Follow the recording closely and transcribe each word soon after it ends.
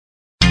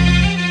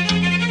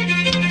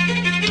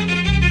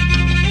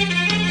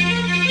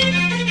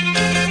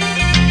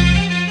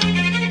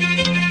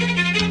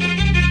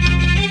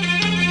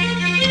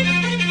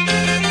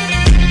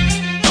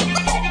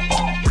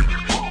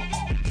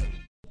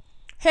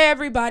Hey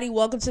everybody,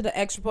 welcome to the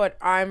X Report.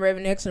 I'm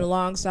Raven X, and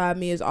alongside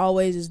me as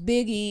always is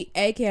Big E,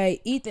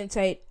 aka Ethan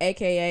Tate,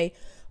 aka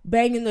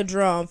banging the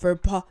drum for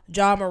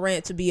Ja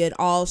Morant to be an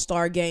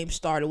all-star game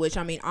starter, which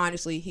I mean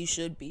honestly he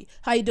should be.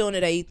 How you doing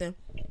today, Ethan?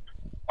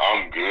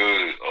 I'm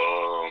good.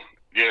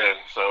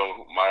 So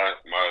my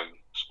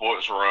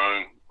sports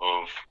run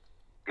of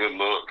good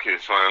luck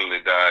has finally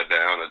died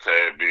down a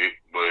tad bit,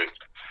 but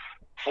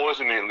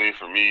fortunately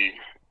for me,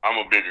 I'm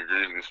a bigger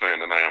Grizzlies fan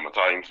than I am a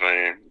Titans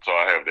fan, so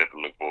I have that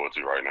to look forward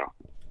to right now.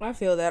 I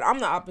feel that. I'm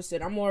the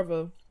opposite. I'm more of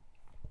a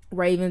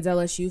Ravens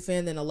LSU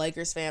fan than a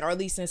Lakers fan, or at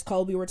least since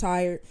Kobe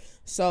retired.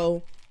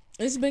 So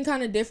it's been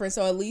kind of different.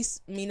 So at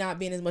least me not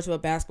being as much of a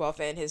basketball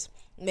fan has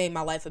made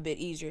my life a bit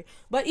easier.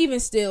 But even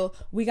still,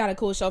 we got a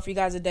cool show for you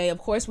guys today. Of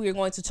course, we are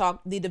going to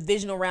talk the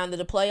divisional round of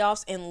the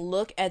playoffs and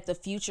look at the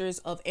futures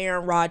of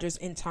Aaron Rodgers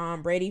and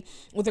Tom Brady.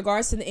 With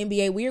regards to the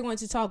NBA, we are going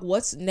to talk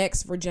what's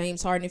next for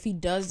James Harden if he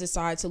does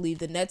decide to leave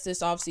the Nets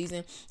this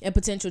offseason and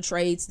potential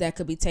trades that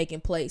could be taking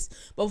place.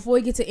 But before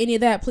we get to any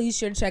of that, please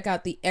sure to check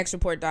out the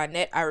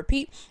xreport.net. I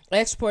repeat,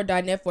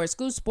 xreport.net for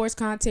exclusive sports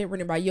content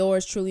written by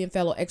yours truly and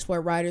fellow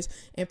export writers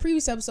and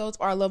previous episodes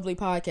of our lovely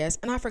podcast.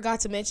 And I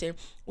forgot to mention,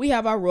 we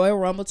have our Royal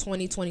Rumble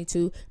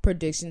 2022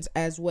 predictions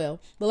as well.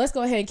 But let's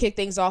go ahead and kick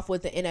things off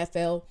with the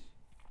NFL.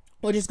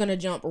 We're just going to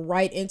jump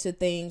right into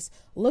things,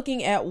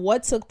 looking at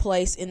what took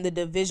place in the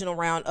divisional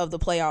round of the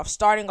playoffs,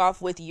 starting off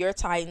with your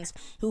Titans,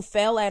 who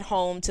fell at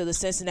home to the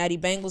Cincinnati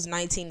Bengals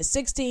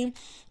 19-16.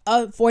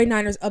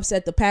 49ers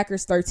upset the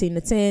Packers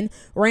 13-10.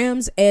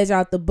 Rams edge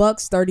out the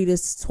Bucks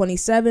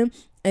 30-27.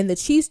 And the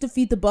Chiefs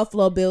defeat the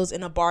Buffalo Bills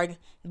in a barn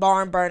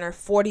burner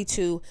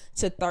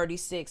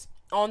 42-36.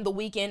 On the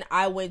weekend,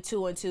 I went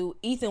 2-2.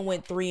 Ethan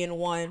went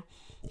 3-1.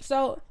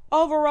 So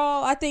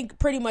overall, I think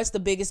pretty much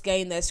the biggest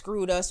game that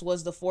screwed us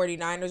was the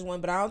 49ers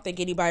one, but I don't think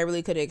anybody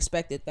really could have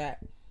expected that.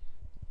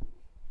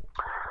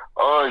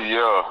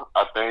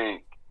 I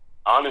think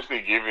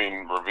honestly,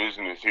 given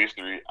revisionist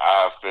history,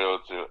 I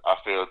failed to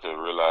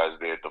realize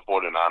that the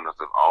 49ers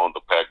have owned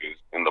the Packers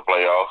in the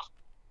playoffs,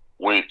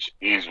 which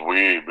is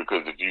weird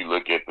because if you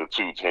look at the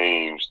two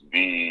teams,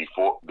 the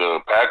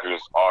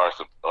Packers are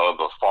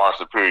the far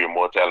superior,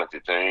 more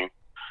talented team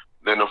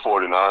than the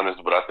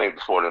 49ers, but I think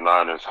the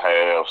 49ers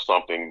have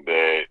something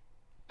that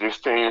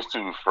just tends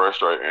to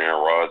frustrate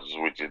Aaron Rodgers,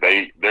 which is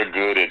they're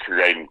good at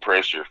creating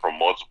pressure from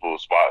multiple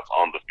spots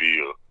on the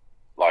field.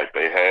 Like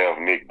they have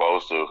Nick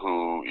Bosa,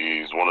 who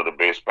is one of the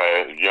best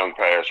young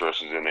pass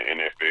rushers in the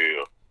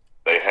NFL.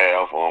 They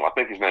have, I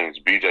think his name is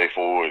B.J.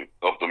 Ford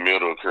up the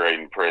middle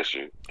creating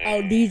pressure.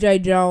 DJ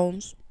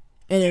Jones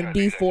and then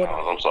D Ford.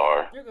 I'm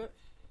sorry. You're good.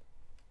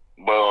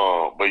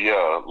 But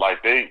yeah,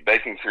 like they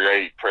can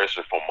create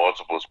pressure from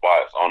multiple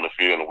spots on the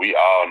field, and we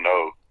all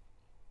know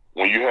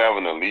when you have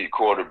an elite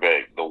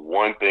quarterback, the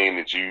one thing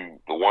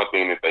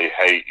that they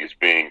hate is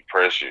being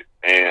pressured,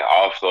 and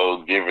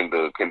also given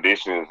the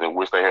conditions in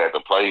which they had to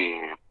play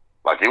in,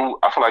 I feel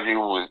like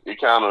it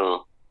kind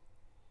of.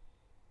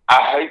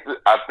 I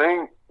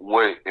think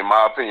what, in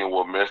my opinion,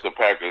 what messed the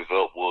Packers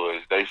up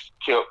was they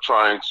kept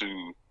trying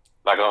to,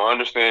 I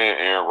understand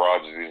Aaron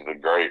Rodgers is a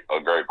great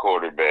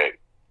quarterback,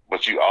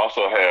 but you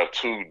also have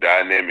two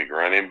dynamic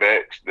running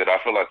backs that I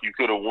feel like you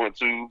could have went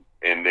to,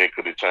 and that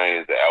could have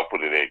changed the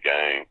output of that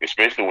game,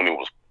 especially when it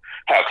was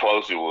how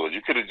close it was.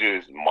 You could have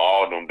just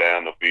mauled them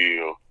down the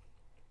field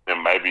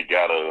and maybe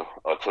got a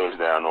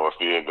touchdown or a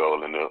field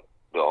goal, and the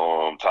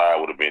tie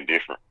would have been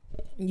different.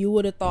 You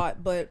would have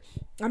thought, but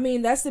I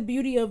mean, that's the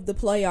beauty of the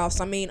playoffs.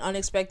 I mean,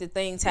 unexpected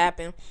things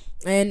happen.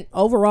 And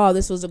overall,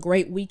 this was a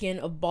great weekend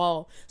of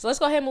ball. So let's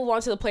go ahead and move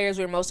on to the players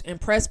we were most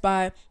impressed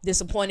by,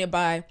 disappointed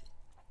by,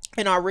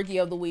 and our rookie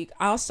of the week.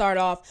 I'll start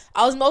off.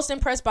 I was most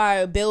impressed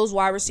by Bills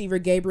wide receiver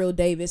Gabriel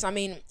Davis. I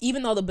mean,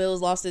 even though the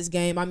Bills lost this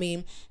game, I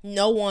mean,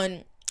 no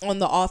one on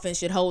the offense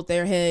should hold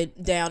their head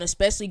down,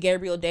 especially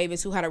Gabriel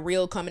Davis, who had a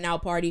real coming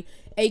out party.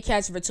 8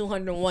 catches for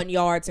 201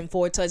 yards and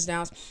 4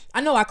 touchdowns. I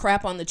know I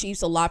crap on the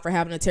Chiefs a lot for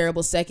having a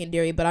terrible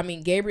secondary, but I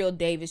mean, Gabriel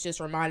Davis just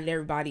reminded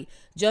everybody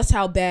just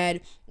how bad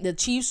the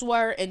Chiefs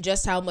were and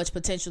just how much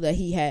potential that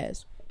he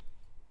has.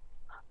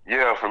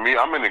 Yeah, for me,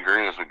 I'm in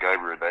agreement with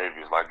Gabriel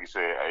Davis. Like you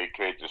said, 8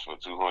 catches for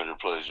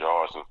 200-plus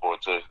yards and 4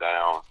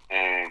 touchdowns.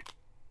 And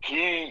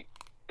he,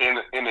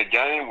 in a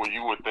game where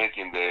you were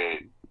thinking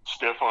that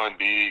Stephon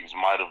Diggs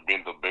might have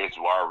been the best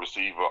wide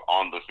receiver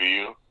on the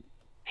field,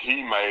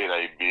 he made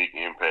a big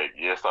impact.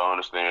 Yes, I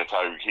understand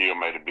Tyreek Hill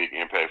made a big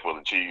impact for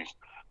the Chiefs,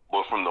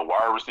 but from the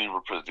wide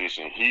receiver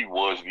position, he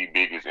was the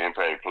biggest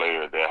impact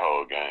player of that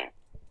whole game.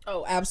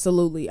 Oh,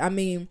 absolutely. I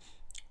mean,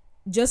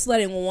 just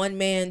letting one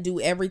man do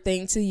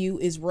everything to you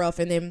is rough.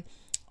 And then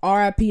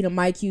RIP to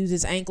Mike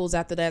Hughes' ankles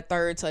after that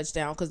third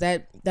touchdown, because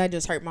that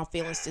just hurt my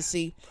feelings to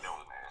see.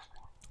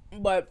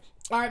 But,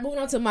 all right, moving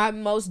on to my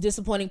most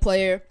disappointing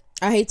player.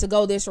 I hate to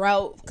go this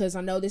route because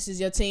I know this is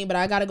your team, but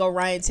I got to go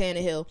Ryan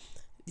Tannehill.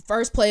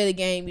 First play of the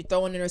game, you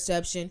throw an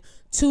interception.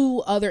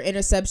 2 other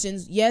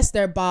interceptions. Yes,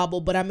 they're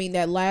bobbled, but I mean,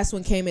 that last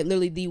one came at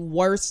literally the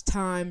worst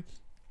time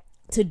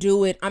to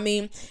do it. I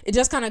mean, it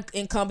just kind of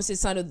encompasses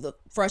some of the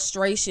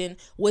frustration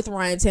with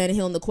Ryan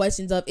Tannehill and the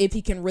questions of if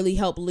he can really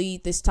help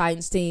lead this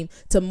Titans team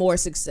to more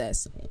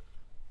success.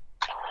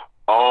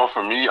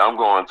 For me, I'm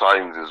going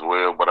Titans as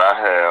well, but I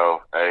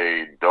have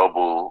a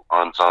double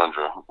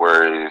entendre.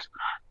 Whereas,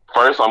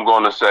 first, I'm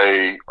going to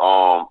say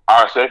our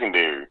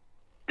secondary,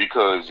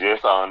 because yes,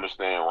 I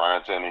understand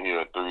Ryan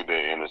Tannehill threw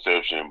the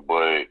interception,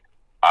 but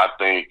I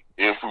think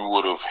if we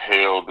would have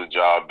held the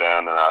job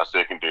down in our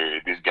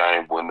secondary, this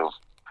game wouldn't have.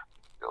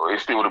 It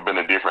still would have been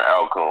a different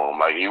outcome.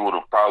 Like, it would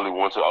have probably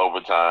went to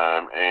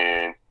overtime,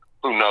 and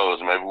who knows,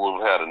 maybe we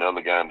would have had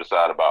another game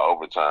decided by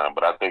overtime.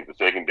 But I think the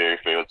secondary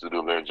failed to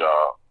do their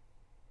job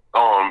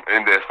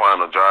in that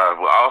final drive.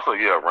 But also,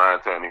 yeah, Ryan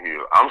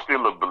Tannehill. I'm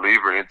still a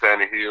believer in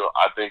Tannehill.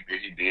 I think that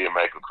he did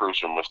make a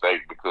crucial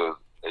mistake, because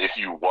if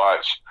you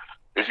watch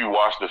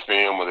the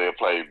film of their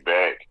play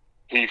back,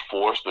 he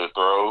forced a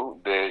throw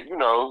that,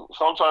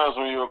 sometimes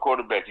when you're a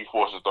quarterback, you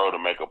force a throw to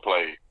make a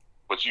play.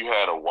 But you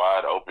had a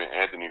wide open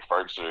Anthony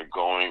Ferguson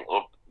going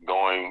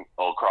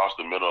across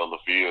the middle of the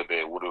field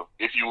that would have,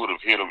 if you would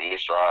have hit him in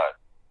stride,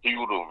 he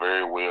would have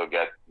very well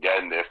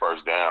gotten that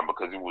first down,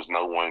 because it was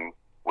no one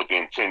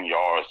within 10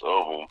 yards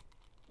of him.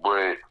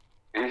 But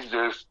it's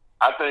just,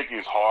 I think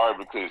it's hard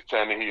because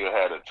Tannehill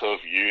had a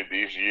tough year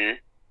this year.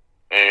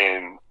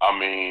 And, I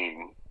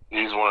mean,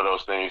 it's one of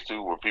those things,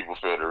 too, where people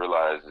fail to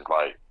realize it's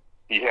like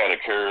he had a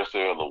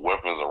carousel of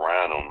weapons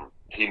around him.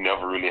 He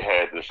never really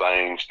had the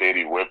same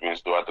steady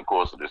weapons throughout the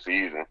course of the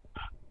season.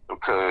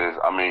 Because,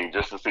 I mean,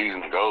 just a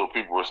season ago,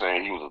 people were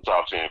saying he was a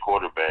top 10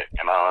 quarterback,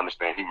 and I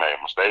understand he made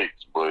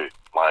mistakes, but,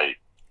 like,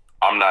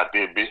 I'm not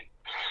that big.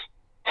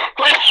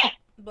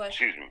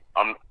 Excuse me.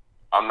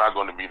 I'm not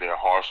going to be that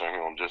harsh on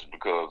him just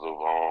because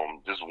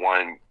of just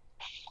one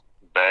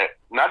bad,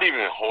 not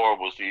even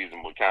horrible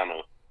season, but kind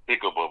of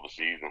hiccup of a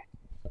season.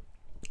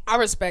 I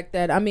respect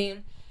that. I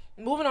mean,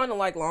 moving on to,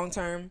 like, long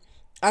term,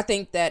 I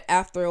think that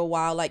after a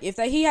while, like, if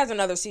he has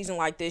another season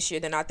like this year,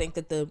 then I think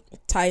that the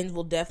Titans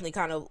will definitely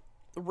kind of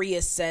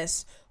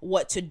reassess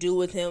what to do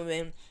with him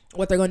and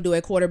what they're going to do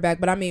at quarterback.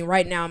 But, I mean,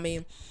 right now,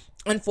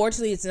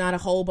 unfortunately, it's not a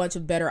whole bunch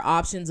of better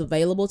options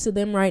available to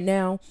them right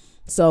now.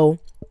 So,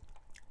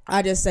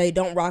 I just say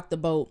don't rock the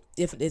boat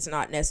if it's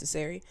not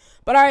necessary.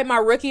 But, all right, my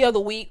rookie of the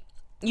week.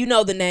 You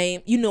know the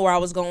name. You knew where I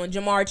was going.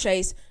 Ja'Marr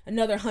Chase,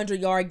 another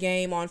 100-yard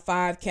game on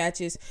 5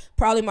 catches.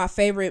 Probably my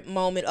favorite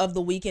moment of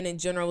the weekend in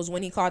general was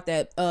when he caught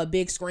that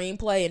big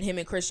screenplay and him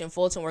and Christian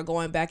Fulton were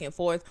going back and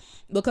forth.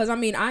 Because, I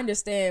mean, I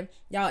understand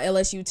y'all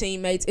LSU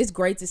teammates. It's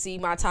great to see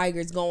my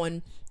Tigers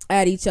going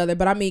at each other.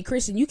 But, I mean,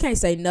 Christian, you can't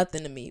say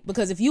nothing to me.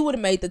 Because if you would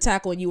have made the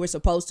tackle when you were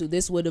supposed to,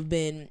 this would have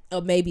been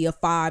maybe a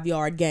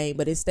 5-yard game.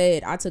 But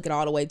instead, I took it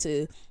all the way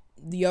to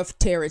your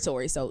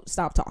territory. So,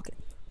 stop talking.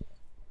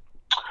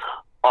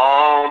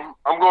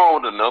 I'm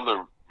going with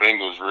another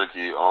Bengals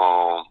rookie.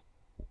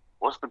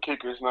 What's the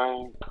kicker's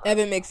name?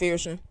 Evan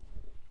McPherson.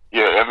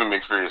 Yeah, Evan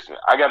McPherson.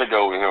 I got to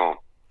go with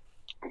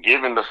him.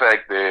 Given the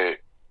fact that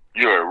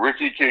you're a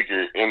rookie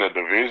kicker in a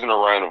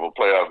divisional round of a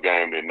playoff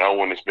game that no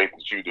one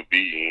expected you to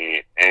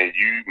be in, and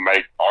you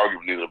make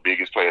arguably the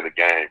biggest play of the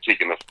game,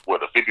 kicking a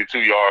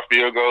 52-yard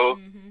field goal.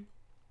 Mm-hmm.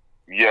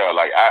 Yeah,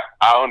 like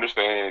I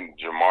understand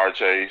Ja'Marr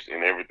Chase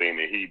and everything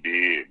that he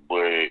did,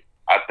 but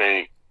I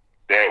think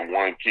that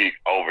one kick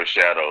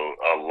overshadowed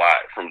a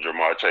lot from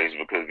Ja'Marr Chase,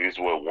 because this is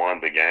what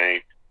won the game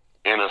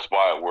in a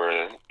spot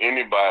where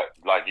anybody,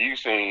 like, you've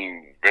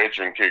seen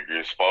veteran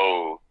kickers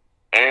fold,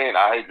 and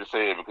I hate to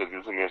say it because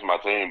it's against my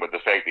team, but the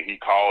fact that he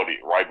called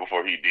it right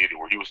before he did it,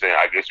 where he was saying,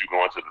 I guess you're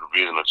going to the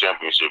divisional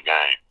championship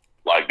game,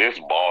 like, that's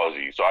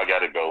ballsy. So I got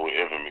to go with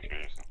Evan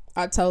McPherson.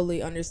 I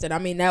totally understand. I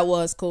mean, that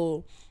was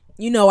cool.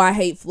 You know I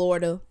hate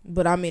Florida,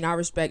 but I mean, I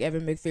respect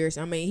Evan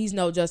McPherson. I mean, he's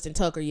no Justin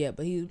Tucker yet,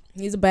 but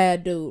he's a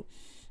bad dude.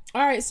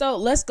 All right, so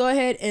let's go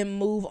ahead and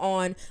move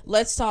on.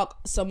 Let's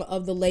talk some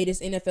of the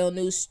latest NFL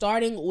news,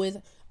 starting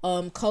with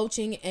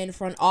coaching and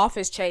front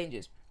office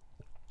changes.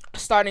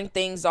 Starting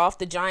things off,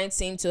 the Giants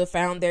seem to have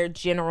found their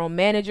general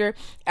manager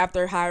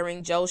after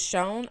hiring Joe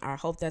Schoen, I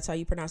hope that's how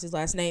you pronounce his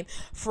last name,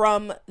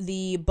 from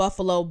the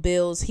Buffalo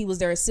Bills. He was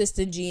their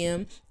assistant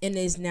GM and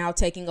is now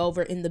taking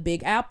over in the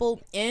Big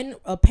Apple, and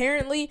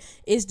apparently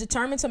is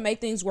determined to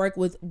make things work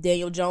with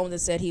Daniel Jones,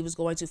 and said he was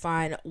going to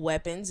find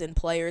weapons and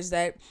players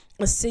that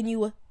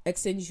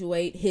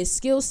accentuate his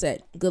skill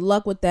set. Good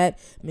luck with that,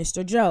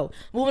 Mr. Joe.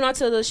 Moving on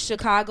to the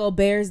Chicago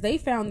Bears, they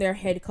found their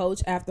head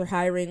coach after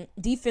hiring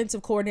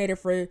defensive coordinator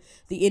for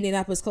the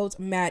Indianapolis Colts,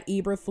 Matt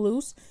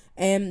Eberflus,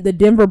 and the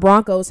Denver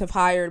Broncos have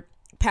hired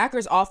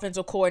Packers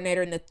offensive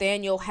coordinator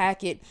Nathaniel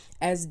Hackett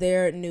as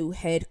their new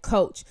head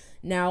coach.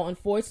 Now,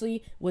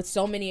 unfortunately, with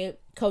so many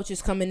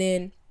coaches coming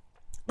in,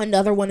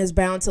 another one is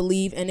bound to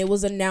leave, and it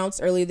was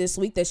announced earlier this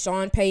week that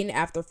Sean Payton,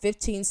 after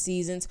 15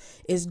 seasons,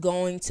 is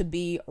going to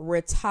be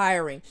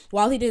retiring.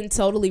 While he didn't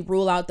totally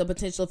rule out the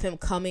potential of him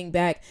coming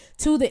back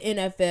to the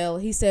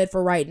NFL, he said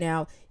for right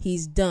now,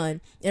 he's done.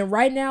 And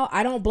right now,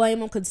 I don't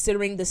blame him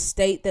considering the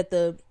state that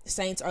the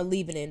Saints are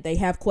leaving in. They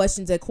have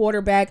questions at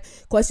quarterback,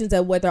 questions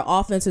at whether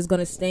offense is going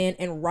to stand,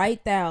 and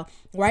right now,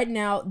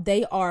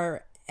 they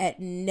are at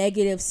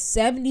negative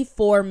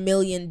 $74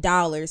 million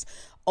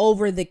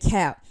over the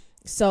cap.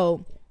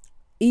 So,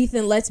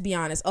 Ethan, let's be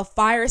honest. A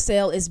fire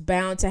sale is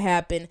bound to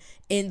happen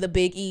in the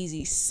Big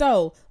Easy.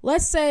 So,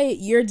 let's say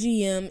your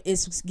GM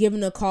is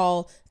giving a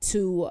call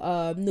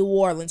to New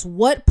Orleans.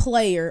 What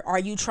player are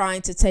you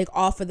trying to take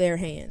off of their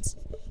hands?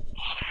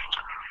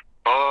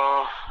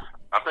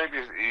 I think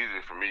it's easy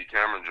for me,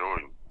 Cameron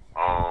Jordan.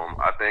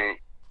 I think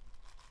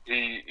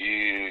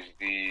he's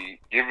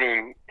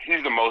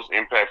the most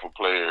impactful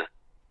player,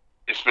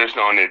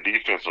 especially on that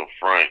defensive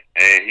front.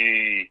 And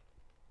he's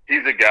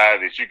a guy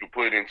that you could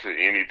put into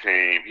any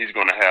team. He's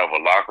going to have a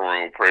locker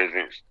room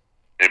presence,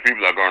 and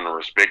people are going to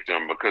respect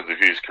him because of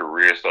his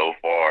career so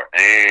far.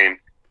 And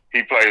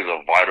he plays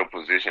a vital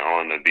position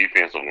on the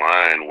defensive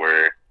line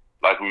where,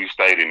 like we've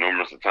stated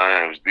numerous of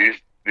times, this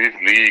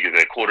league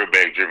is a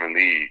quarterback-driven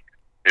league.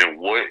 And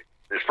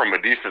from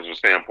a defensive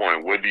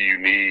standpoint, what do you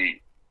need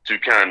to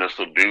kind of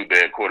subdue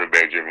that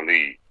quarterback-driven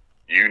league?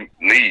 You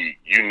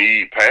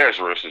need pass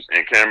rushers,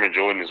 and Cameron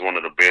Jordan is one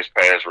of the best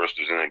pass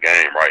rushers in the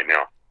game right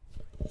now.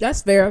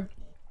 That's fair.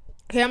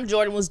 Cam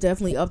Jordan was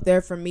definitely up there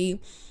for me.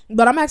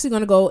 But I'm actually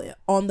going to go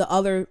on the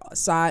other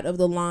side of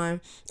the line.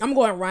 I'm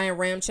going Ryan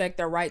Ramczyk,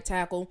 their right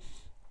tackle.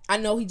 I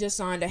know he just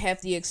signed a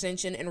hefty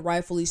extension, and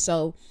rightfully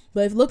so.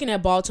 But if looking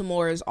at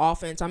Baltimore's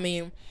offense, I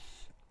mean,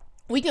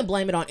 we can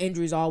blame it on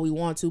injuries all we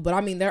want to, but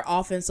I mean, their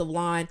offensive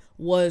line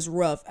was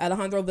rough.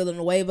 Alejandro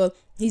Villanueva,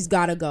 he's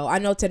got to go. I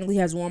know technically he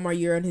has one more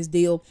year in his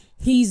deal.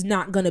 He's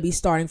not going to be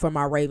starting for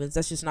my Ravens.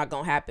 That's just not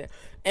going to happen.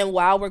 And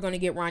while we're going to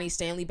get Ronnie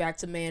Stanley back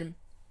to man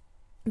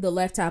the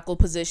left tackle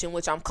position,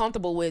 which I'm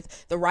comfortable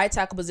with, the right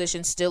tackle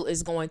position still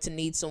is going to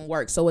need some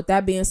work. So with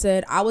that being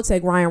said, I would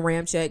take Ryan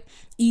Ramczyk,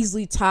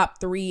 easily top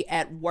 3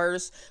 at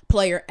worst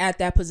player at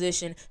that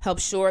position, help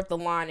shore up the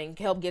line and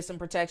help get some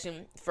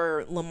protection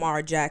for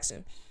Lamar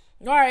Jackson.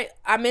 All right,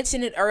 I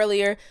mentioned it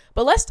earlier,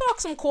 but let's talk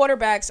some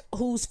quarterbacks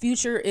whose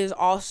future is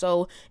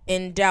also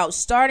in doubt.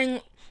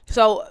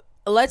 So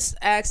let's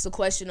ask the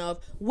question of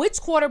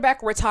which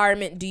quarterback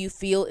retirement do you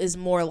feel is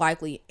more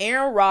likely,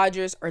 Aaron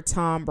Rodgers or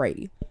Tom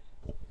Brady?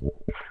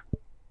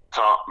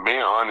 Being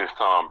honest,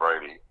 Tom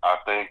Brady. I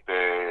think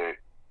that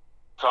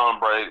Tom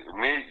Brady,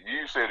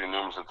 you said it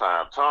numerous of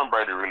times, Tom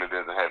Brady really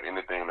doesn't have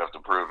anything left to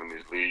prove in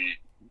this league.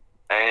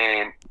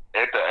 And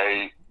at the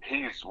age,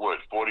 he's what,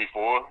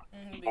 44,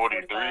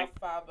 43? 45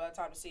 by the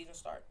time the season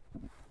starts.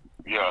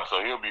 Yeah,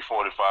 so he'll be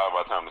 45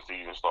 by the time the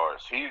season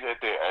starts. He's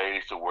at that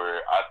age to where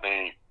I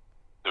think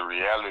the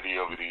reality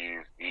of it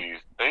is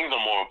things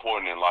are more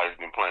important in life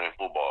than playing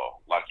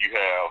football. Like, you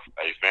have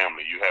a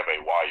family, you have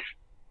a wife,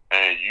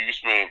 and you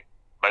spent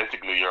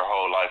basically your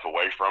whole life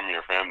away from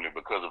your family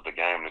because of the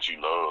game that you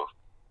love.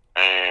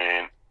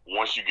 And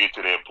once you get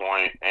to that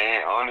point,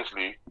 and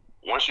honestly,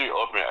 once you're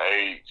up in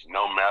age,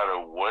 no matter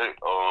what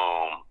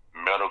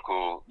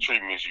medical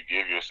treatments you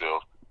give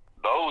yourself,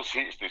 those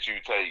hits that you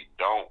take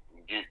don't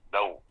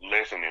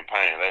lessen in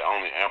pain. They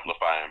only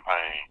amplify in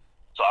pain.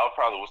 So I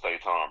probably would say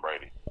Tom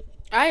Brady.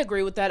 I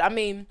agree with that. I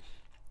mean,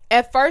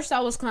 at first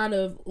I was kind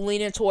of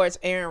leaning towards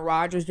Aaron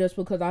Rodgers just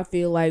because I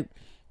feel like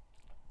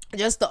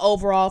just the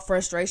overall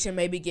frustration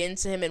may be getting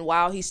to him. And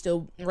while he's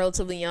still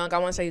relatively young, I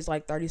want to say he's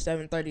like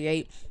 37,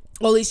 38,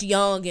 or at least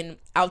young and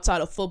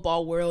outside of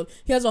football world,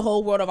 he has a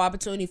whole world of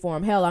opportunity for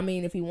him. Hell, I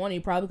mean, if he wanted,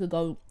 he probably could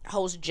go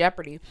host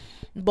Jeopardy.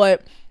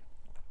 But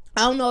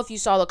I don't know if you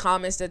saw the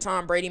comments that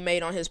Tom Brady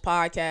made on his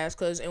podcast,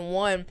 because in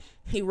one,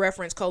 he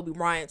referenced Kobe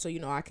Bryant, so you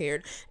know I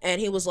cared.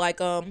 And he was like,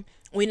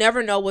 we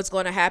never know what's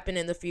going to happen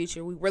in the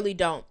future. We really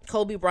don't.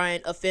 Kobe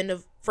Bryant, a friend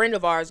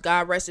of ours,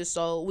 God rest his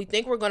soul. We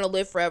think we're going to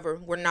live forever.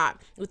 We're not.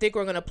 We think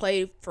we're going to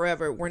play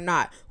forever. We're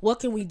not. What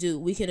can we do?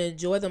 We can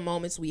enjoy the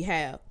moments we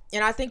have.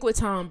 And I think with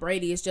Tom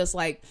Brady, it's just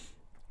like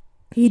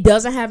he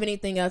doesn't have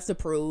anything else to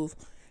prove.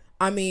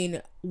 I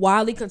mean,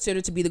 widely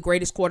considered to be the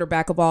greatest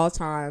quarterback of all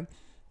time,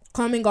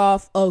 coming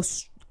off an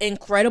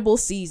incredible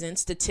season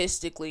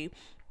statistically.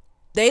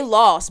 They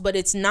lost, but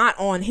it's not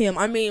on him.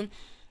 I mean,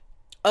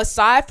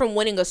 aside from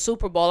winning a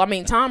Super Bowl, I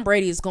mean, Tom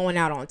Brady is going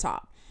out on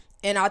top.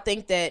 And I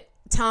think that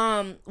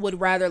Tom would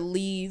rather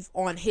leave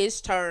on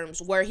his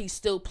terms where he's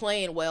still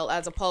playing well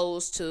as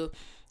opposed to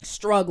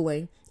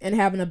struggling and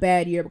having a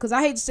bad year. Because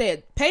I hate to say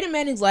it, Peyton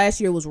Manning's last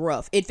year was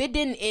rough. If it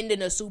didn't end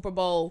in a Super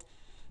Bowl,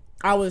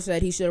 I would have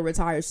said he should have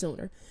retired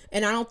sooner.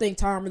 And I don't think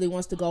Tom really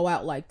wants to go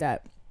out like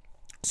that.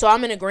 So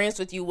I'm in agreement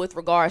with you with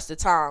regards to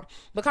Tom.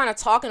 But kind of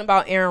talking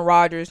about Aaron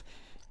Rodgers,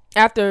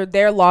 after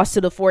their loss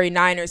to the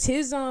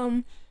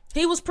 49ers,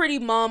 he was pretty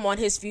mum on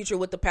his future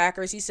with the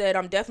Packers. He said,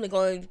 I definitely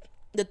going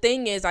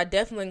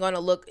to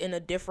look in a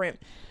different,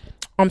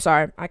 I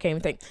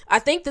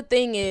think the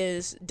thing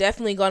is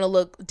definitely going to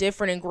look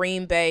different in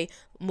Green Bay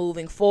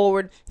moving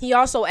forward. He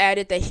also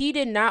added that he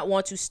did not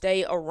want to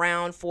stay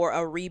around for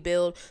a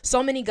rebuild.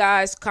 So many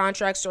guys'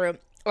 contracts are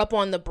up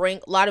on the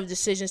brink, a lot of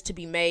decisions to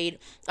be made.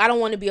 I don't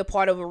want to be a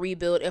part of a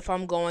rebuild if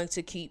I'm going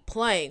to keep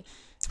playing.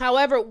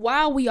 However,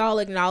 while we all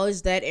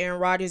acknowledge that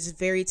Aaron Rodgers is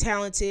very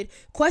talented,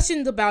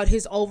 questions about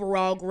his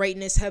overall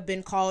greatness have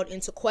been called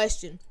into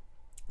question.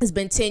 It's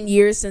been 10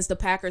 years since the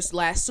Packers'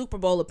 last Super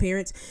Bowl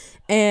appearance.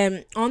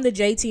 And on the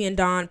JT and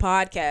Don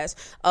podcast,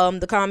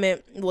 the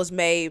comment was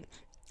made,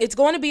 it's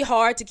going to be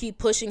hard to keep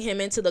pushing him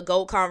into the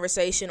GOAT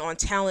conversation on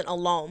talent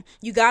alone.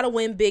 You got to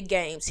win big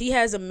games. He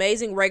has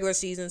amazing regular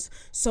seasons.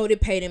 So did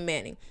Peyton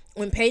Manning.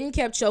 When Peyton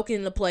kept choking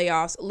in the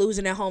playoffs,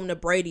 losing at home to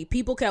Brady,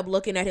 people kept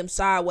looking at him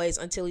sideways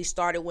until he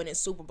started winning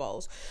Super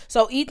Bowls.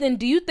 So, Ethan,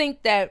 do you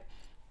think that,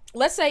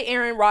 let's say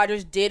Aaron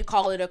Rodgers did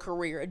call it a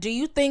career, do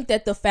you think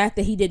that the fact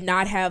that he did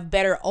not have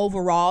better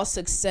overall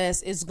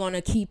success is going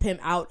to keep him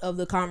out of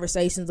the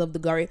conversations of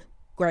the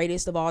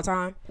greatest of all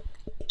time?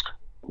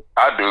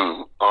 I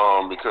do,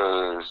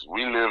 because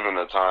we live in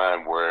a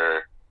time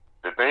where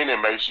the thing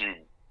that makes you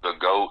the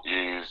GOAT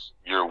is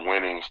your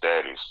winning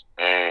status.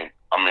 And,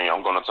 I mean,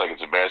 I'm going to take it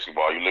to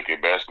basketball. You look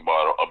at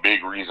basketball, a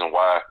big reason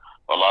why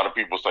a lot of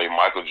people say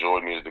Michael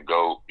Jordan is the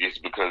GOAT is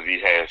because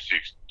he has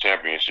 6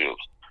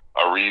 championships.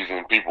 A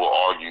reason people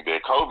argue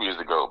that Kobe is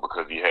the GOAT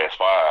because he has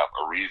 5.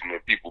 A reason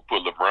that people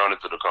put LeBron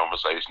into the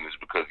conversation is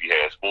because he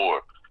has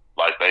 4.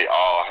 Like, they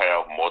all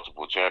have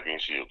multiple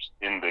championships.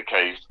 In the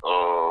case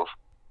of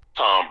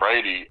Tom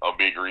Brady, a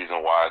big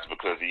reason why is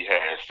because he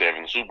has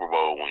 7 Super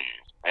Bowl wins.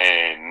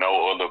 And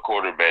no other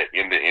quarterback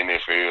in the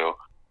NFL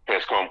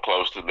has come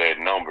close to that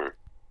number.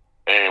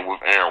 And with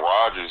Aaron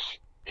Rodgers,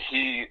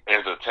 he,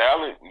 as a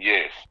talent,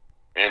 yes.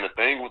 And the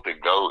thing with the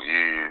GOAT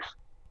is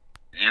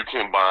you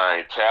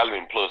combine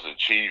talent plus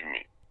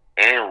achievement.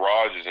 Aaron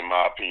Rodgers, in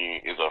my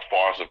opinion, is a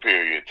far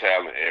superior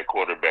talent at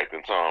quarterback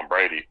than Tom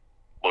Brady.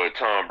 But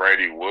Tom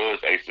Brady was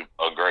a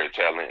great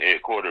talent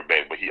at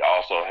quarterback, but he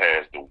also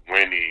has the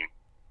winning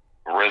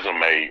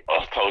resume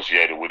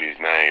associated with his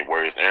name,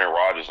 whereas Aaron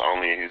Rodgers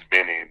only has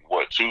been in,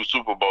 2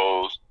 Super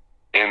Bowls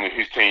in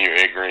his tenure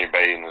at Green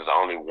Bay and has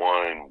only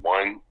won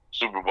 1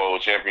 Super Bowl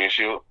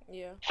championship.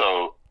 Yeah.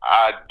 So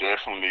I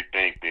definitely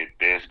think that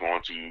that's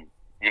going to,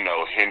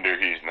 hinder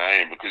his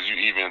name, because you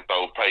even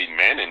throw Peyton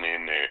Manning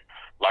in there.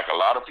 Like, a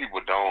lot of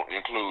people don't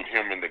include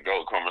him in the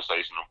GOAT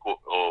conversation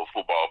of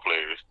football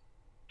players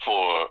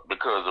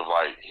because of,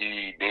 like,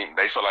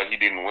 they feel like he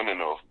didn't win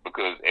enough,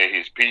 because at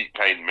his peak,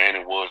 Peyton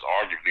Manning was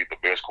arguably the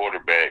best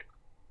quarterback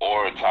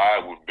or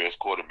tied with best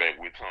quarterback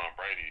with Tom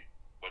Brady.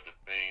 But the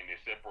thing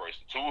that separates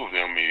the two of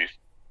them is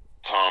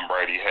Tom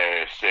Brady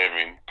has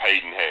 7,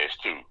 Peyton has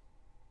 2.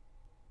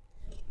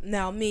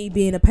 Now, me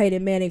being a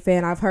Peyton Manning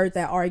fan, I've heard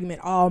that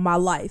argument all my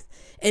life.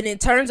 And in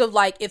terms of,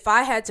 like, if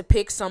I had to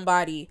pick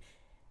somebody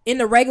in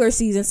the regular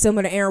season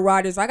similar to Aaron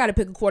Rodgers, I got to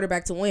pick a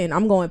quarterback to win.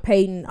 I'm going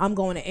Peyton. I'm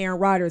going to Aaron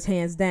Rodgers,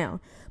 hands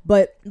down.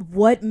 But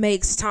what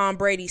makes Tom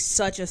Brady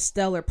such a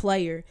stellar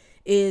player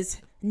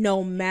is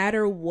no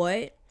matter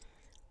what,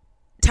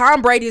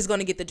 Tom Brady is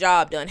going to get the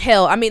job done.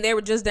 Hell, I mean, they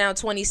were just down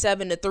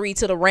 27-3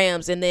 to the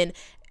Rams, and then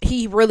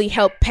he really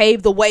helped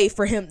pave the way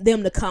for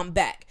them to come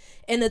back.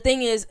 And the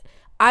thing is,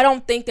 I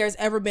don't think there's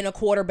ever been a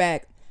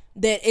quarterback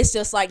that it's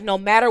just like, no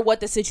matter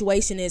what the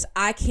situation is,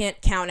 I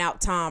can't count out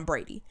Tom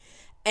Brady.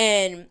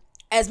 And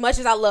as much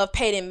as I love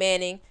Peyton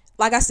Manning,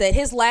 like I said,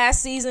 his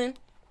last season,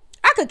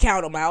 I could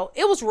count him out.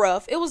 It was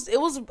rough. It was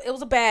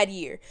a bad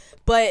year.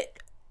 But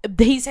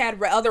he's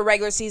had other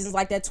regular seasons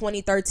like that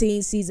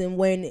 2013 season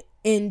when,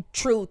 in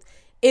truth,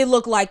 it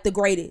looked like the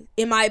greatest.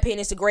 In my opinion,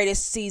 it's the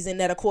greatest season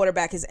that a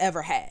quarterback has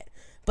ever had.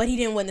 But he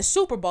didn't win the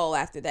Super Bowl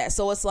after that.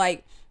 So it's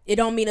like, it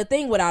don't mean a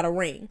thing without a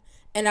ring.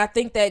 And I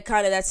think that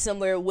that's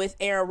similar with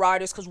Aaron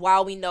Rodgers, because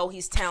while we know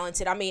he's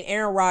talented, I mean,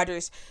 Aaron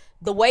Rodgers,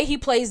 the way he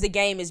plays the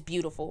game is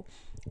beautiful,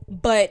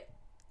 but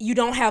you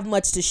don't have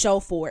much to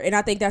show for it. And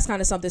I think that's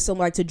kind of something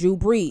similar to Drew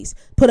Brees.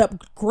 Put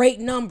up great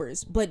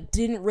numbers, but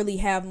didn't really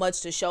have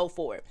much to show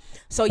for it.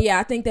 So, yeah,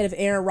 I think that if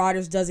Aaron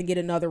Rodgers doesn't get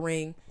another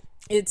ring,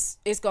 it's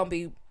going to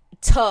be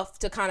tough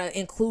to kind of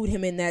include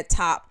him in that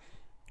top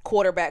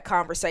quarterback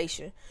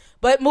conversation.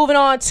 But moving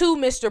on to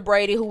Mr.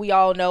 Brady, who we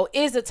all know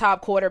is the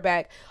top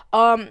quarterback.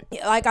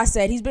 Like I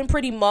said, he's been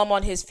pretty mum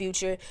on his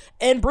future.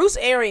 And Bruce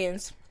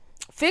Arians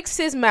fixed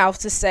his mouth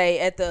to say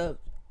at the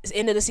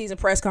end of the season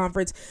press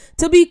conference,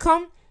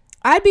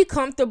 I'd be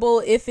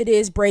comfortable if it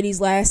is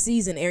Brady's last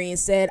season,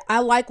 Arians said.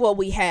 I like what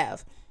we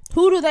have.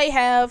 Who do they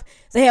have?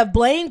 They have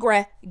Blaine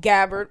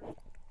Gabbert,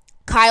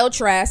 Kyle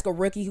Trask, a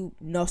rookie who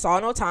saw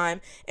no time,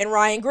 and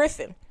Ryan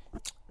Griffin.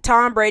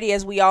 Tom Brady,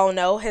 as we all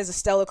know, has a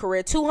stellar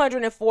career.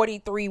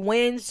 243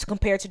 wins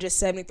compared to just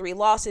 73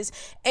 losses.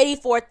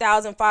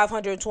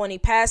 84,520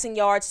 passing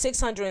yards.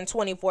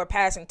 624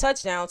 passing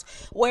touchdowns.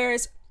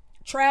 Whereas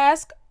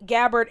Trask,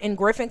 Gabbert, and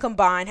Griffin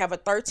combined have a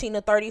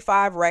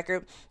 13-35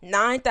 record.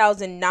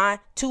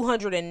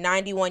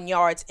 9,291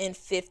 yards and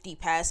 50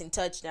 passing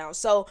touchdowns.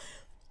 So,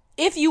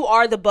 if you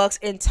are the Bucs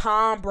and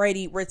Tom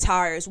Brady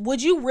retires,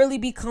 would you really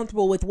be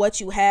comfortable with what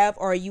you have,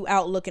 or are you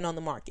out looking on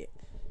the market?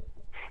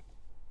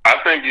 I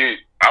think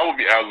I would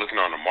be out looking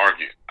on the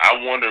market. I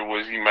wonder,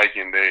 was he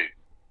making that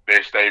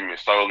statement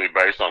solely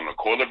based on the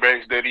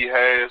quarterbacks that he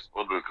has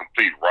or the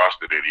complete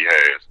roster that he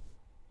has?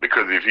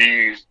 Because if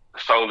he's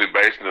solely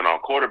basing it on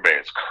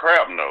quarterbacks,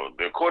 crap no.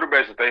 The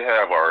quarterbacks that they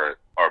have are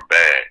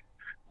bad.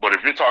 But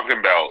if you're talking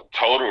about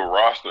total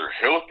roster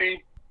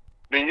healthy,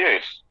 then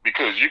yes,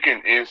 because you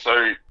can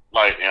insert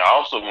like, and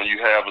also when you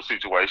have a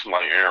situation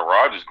like Aaron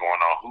Rodgers going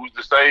on, who's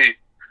to say?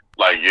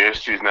 Like,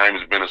 yes, his name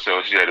has been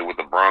associated with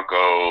the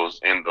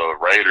Broncos and the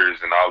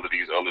Raiders and all of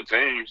these other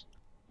teams,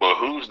 but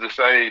who's to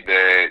say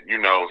that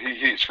he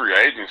hits free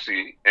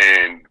agency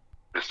and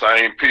the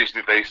same pitch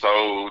that they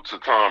sold to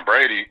Tom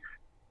Brady,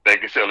 they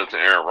can sell it to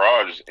Aaron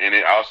Rodgers, and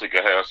it also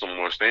could have some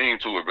more steam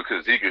to it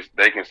because they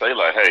can say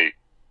like, hey,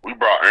 we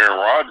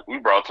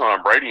brought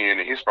Tom Brady in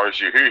his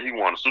first year here, he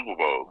won a Super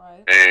Bowl,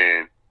 Right.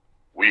 and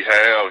we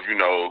have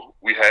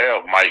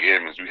Mike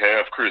Evans, we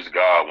have Chris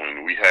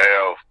Godwin, we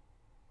have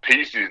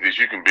pieces that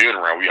you can build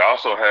around. We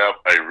also have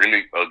a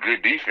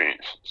good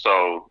defense.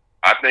 So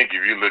I think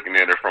if you're looking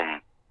at it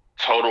from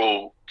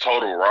total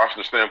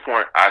roster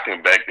standpoint, I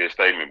can back that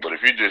statement. But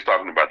if you're just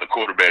talking about the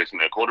quarterbacks in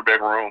that quarterback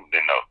room,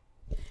 then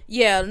no.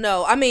 Yeah,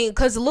 no. I mean,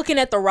 because looking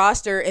at the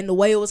roster and the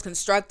way it was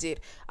constructed,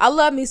 I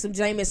love me some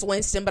Jameis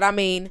Winston, but I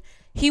mean,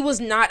 he was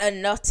not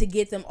enough to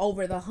get them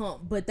over the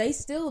hump. But they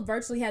still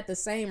virtually had the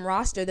same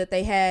roster that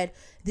they had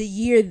the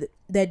year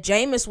that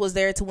Jameis was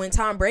there to when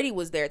Tom Brady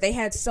was there. They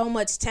had so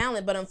much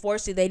talent, but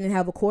unfortunately they didn't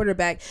have a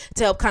quarterback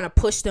to help kind of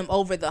push them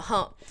over the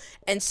hump.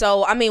 And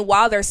so, I mean,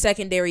 while their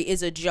secondary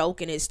is a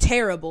joke and is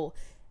terrible,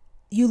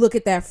 you look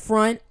at that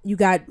front, you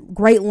got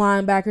great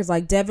linebackers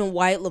like Devin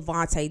White,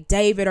 Levante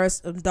David are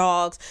some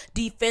dogs.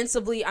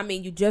 Defensively, I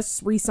mean, you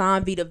just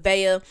re-signed Vita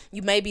Vea.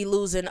 You may be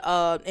losing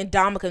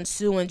Ndamukong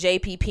Suh and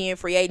JPP in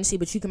free agency,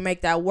 but you can make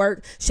that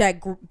work.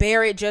 Shaq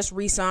Barrett just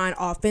re-signed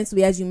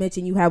offensively. As you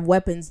mentioned, you have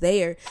weapons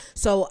there.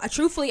 So,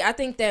 truthfully, I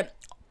think that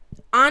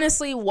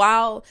honestly,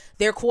 while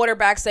their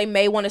quarterbacks, they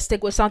may want to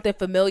stick with something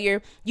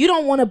familiar, you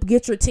don't want to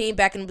get your team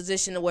back in a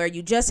position to where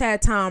you just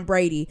had Tom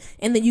Brady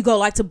and then you go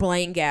like to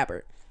Blaine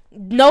Gabbert.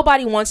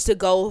 Nobody wants to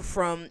go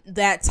from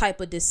that type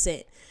of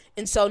descent.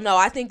 And so, no,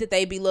 I think that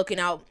they'd be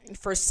looking out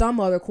for some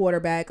other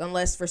quarterback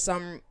unless for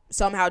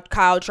somehow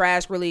Kyle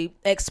Trask really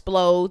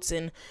explodes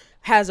and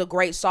has a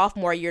great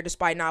sophomore year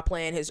despite not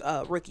playing his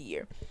rookie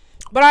year.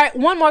 But all right,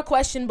 one more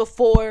question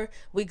before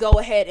we go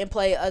ahead and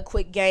play a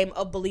quick game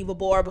of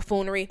Believable or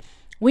Buffoonery.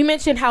 We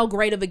mentioned how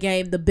great of a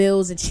game the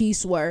Bills and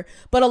Chiefs were,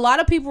 but a lot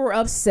of people were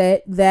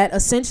upset that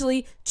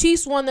essentially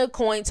Chiefs won the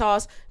coin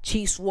toss,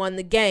 Chiefs won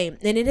the game.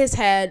 And it has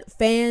had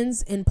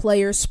fans and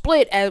players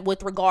split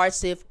with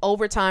regards to if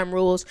overtime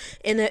rules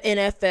in the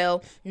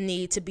NFL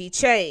need to be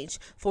changed.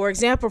 For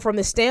example, from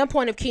the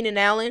standpoint of Keenan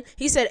Allen,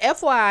 he said,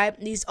 FYI,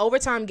 these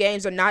overtime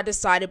games are not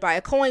decided by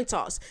a coin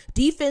toss.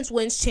 Defense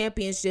wins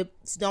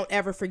championships, don't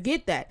ever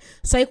forget that.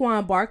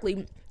 Saquon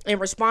Barkley in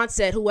response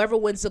said, whoever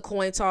wins the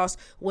coin toss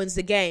wins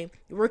the game.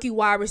 Rookie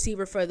wide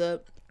receiver for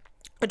the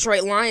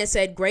Detroit Lions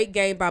said, great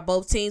game by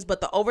both teams, but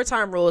the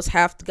overtime rules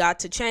have got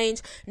to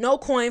change. No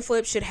coin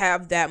flip should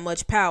have that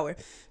much power.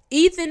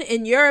 Ethan,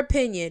 in your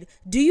opinion,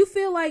 do you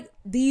feel like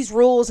these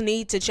rules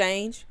need to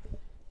change?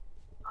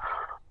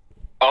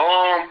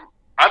 I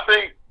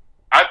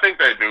think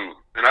they do.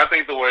 And I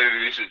think the way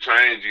that it should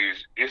change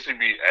is it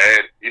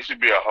should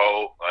be a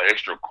whole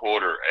extra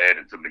quarter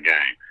added to the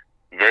game.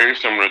 Very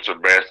similar to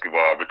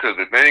basketball, because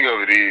the thing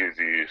of it is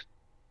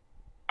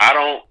I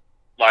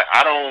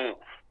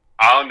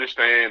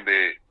understand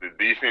that the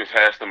defense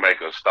has to make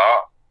a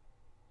stop,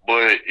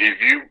 but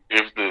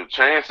if the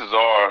chances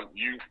are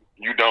you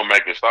don't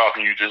make a stop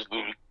and you just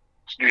lose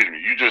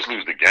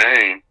the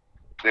game,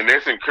 then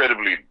that's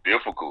incredibly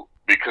difficult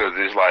because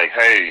it's like,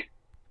 hey,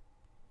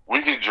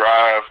 we can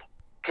drive,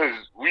 because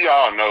we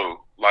all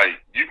know,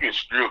 like, you can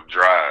script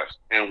drives,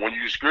 and when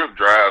you script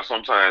drives,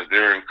 sometimes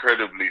they're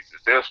incredibly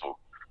successful.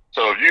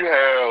 So if you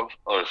have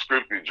a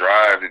scripted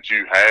drive that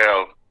you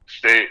have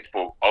set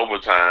for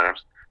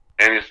overtimes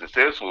and it's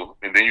successful,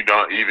 and then you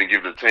don't even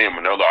give the team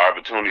another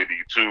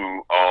opportunity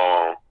to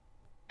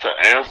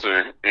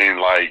answer, and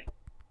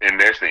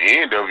that's the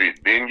end of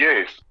it, then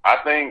yes, I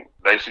think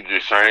they should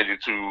just change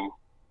it to,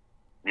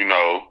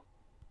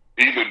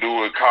 either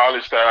do it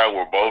college style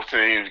where both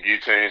teams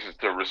get chances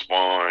to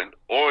respond,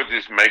 or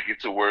just make it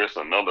to where it's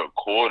another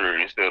quarter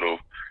instead of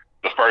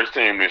the first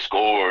team that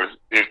scores.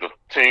 If the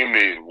team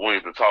that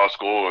wins the toss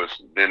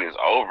scores, then it's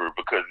over,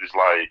 because it's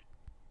like,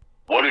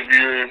 what if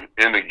you're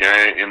in the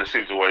game, in a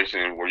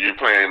situation where you're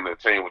playing a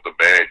team with a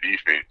bad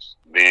defense?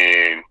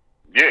 Then,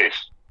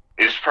 yes,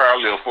 it's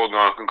probably a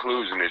foregone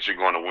conclusion that you're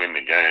going to win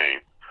the game.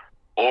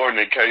 Or in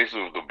the case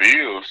of the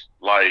Bills,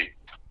 like,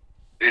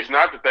 it's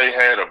not that they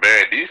had a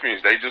bad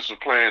defense. They just were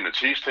playing the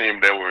Chiefs team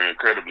that were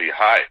incredibly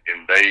hot,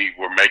 and they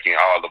were making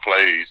all the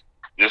plays,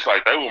 just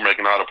like they were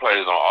making all the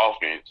plays on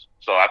offense.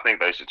 So I think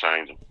they should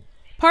change them.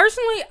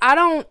 Personally, I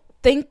don't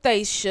think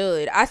they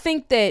should. I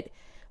think that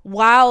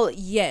while,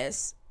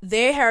 yes,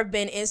 there have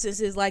been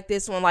instances like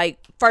this one, like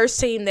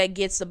first team that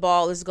gets the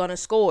ball is going to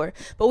score.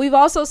 But we've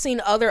also seen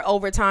other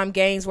overtime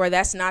games where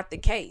that's not the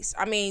case.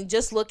 I mean,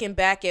 just looking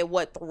back at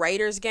the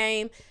Raiders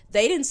game,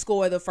 they didn't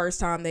score the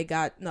first time they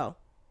got, no.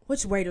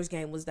 Which Raiders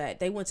game was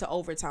that? They went to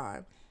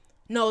overtime.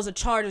 No, it was a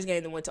Chargers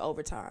game that went to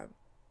overtime.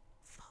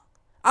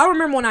 I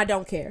remember when I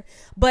don't care.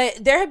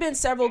 But there have been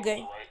several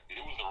games. It was the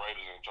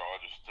Raiders and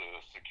Chargers to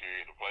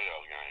secure the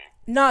playoff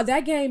game. No,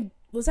 that game,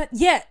 Was that?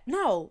 Yeah,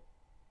 no.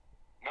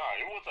 No,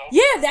 it was overtime.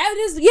 Yeah, that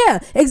is. Yeah,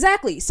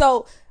 exactly.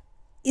 So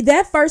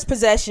that first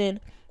possession,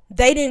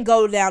 they didn't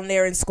go down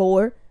there and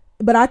score,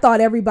 but I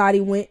thought everybody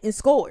went and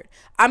scored.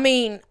 I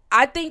mean,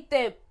 I think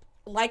that,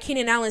 like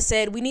Keenan Allen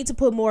said, we need to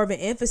put more of an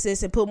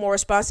emphasis and put more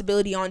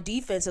responsibility on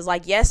defenses.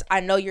 Like, yes, I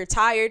know you're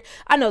tired.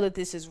 I know that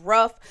this is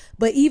rough.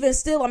 But even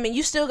still, I mean,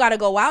 you still got to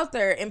go out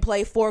there and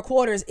play 4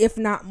 quarters, if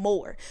not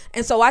more.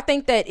 And so I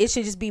think that it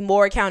should just be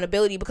more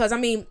accountability because, I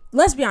mean,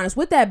 let's be honest.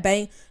 With that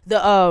bang,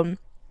 the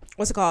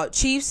what's it called,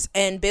 Chiefs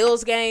and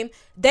Bills game,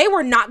 they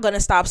were not going to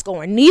stop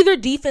scoring. Neither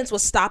defense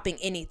was stopping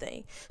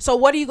anything. So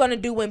what are you going to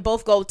do when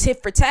both go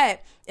tit for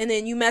tat and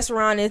then you mess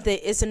around and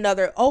it's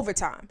another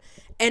overtime?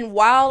 And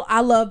while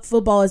I love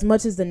football as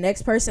much as the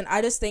next person,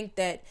 I just think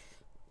that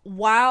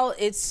while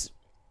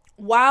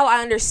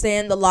I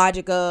understand the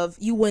logic of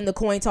you win the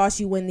coin toss,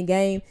 you win the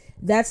game,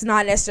 that's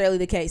not necessarily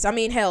the case. I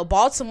mean, hell,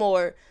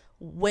 Baltimore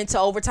went to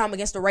overtime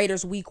against the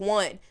Raiders week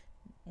 1.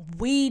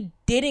 We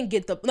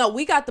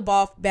got the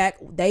ball back.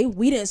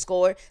 We didn't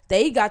score.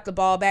 They got the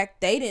ball back.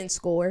 They didn't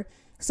score.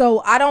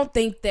 So I don't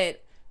think that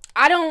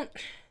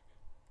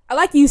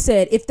like you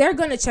said, if they're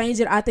going to change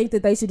it, I think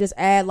that they should just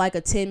add like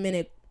a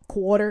 10-minute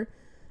quarter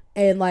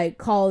and like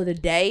call it a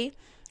day.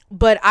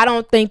 But I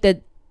don't think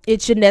that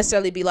it should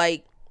necessarily be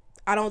like,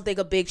 I don't think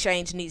a big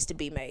change needs to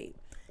be made.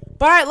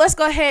 But all right, let's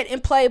go ahead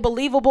and play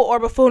Believable or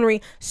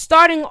Buffoonery,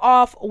 starting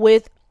off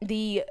with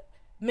the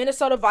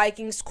Minnesota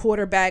Vikings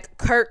quarterback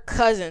Kirk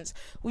Cousins.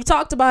 We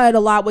talked about it a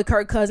lot with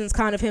Kirk Cousins,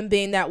 kind of him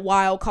being that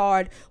wild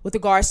card with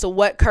regards to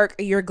what Kirk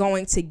you're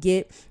going to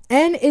get.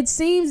 And it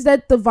seems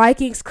that the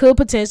Vikings could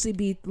potentially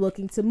be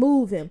looking to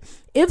move him.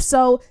 If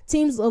so,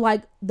 teams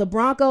like the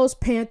Broncos,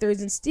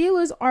 Panthers, and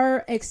Steelers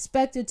are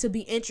expected to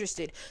be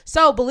interested.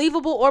 So,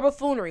 Believable or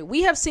Buffoonery,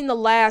 we have seen the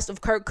last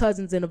of Kirk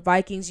Cousins in a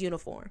Vikings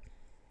uniform.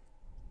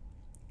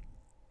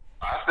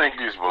 I think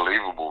it's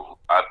believable.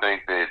 I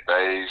think that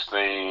they've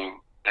seen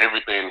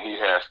everything he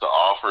has to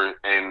offer,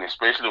 and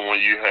especially when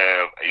you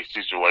have a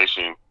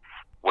situation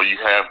where you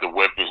have the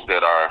weapons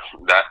that are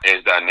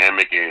as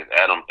dynamic as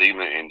Adam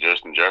Thielen and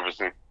Justin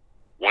Jefferson.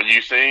 When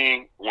you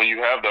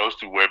have those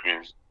 2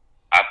 weapons,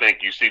 I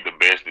think you see the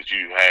best that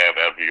you have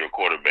after your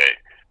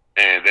quarterback.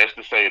 And that's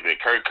to say that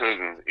Kirk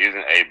Cousins isn't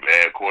a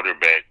bad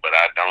quarterback, but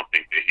I don't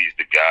think that he's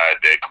the guy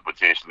that could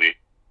potentially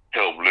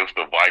help lift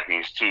the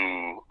Vikings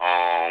to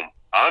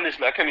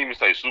honestly, I can't even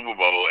say Super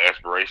Bowl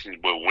aspirations,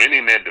 but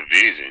winning that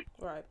division,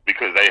 right?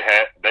 Because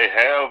they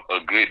have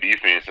a good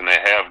defense and they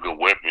have good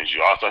weapons.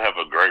 You also have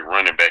a great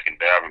running back in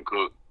Dalvin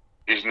Cook.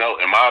 In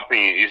my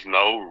opinion, it's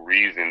no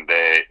reason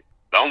that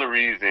the only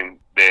reason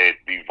that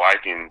the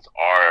Vikings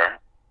are,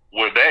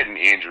 with that and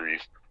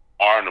injuries,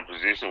 are in a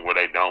position where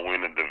they don't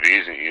win the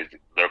division is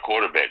their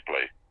quarterback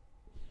play.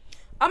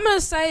 I'm going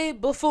to say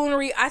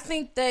Buffoonery. I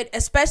think that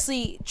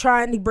especially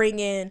trying to bring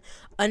in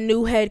a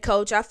new head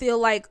coach, I feel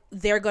like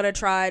they're going to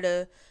try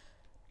to,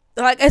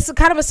 like, it's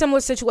kind of a similar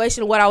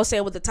situation to what I was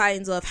saying with the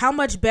Titans of how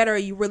much better are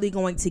you really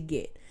going to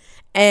get?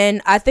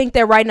 And I think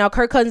that right now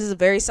Kirk Cousins is a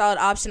very solid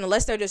option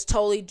unless they're just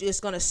totally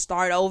just going to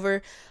start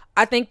over.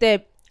 I think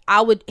that I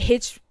would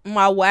hitch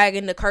my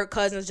wagon to Kirk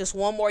Cousins just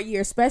one more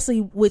year,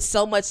 especially with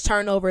so much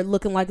turnover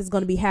looking like it's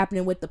going to be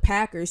happening with the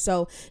Packers.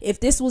 So if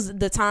this was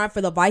the time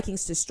for the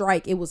Vikings to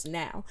strike, it was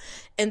now.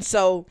 And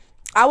so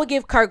I would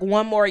give Kirk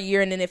one more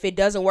year, and then if it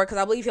doesn't work,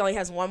 because I believe he only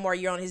has one more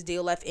year on his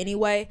deal left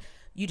anyway,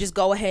 you just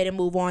go ahead and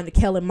move on to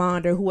Kellen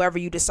Mond or whoever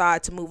you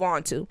decide to move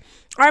on to.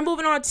 All right,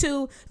 moving on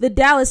to the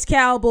Dallas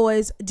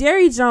Cowboys.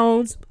 Jerry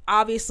Jones,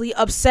 obviously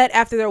upset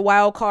after their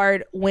wild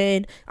card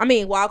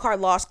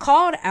loss,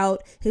 called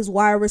out his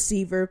wide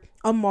receiver,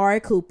 Amari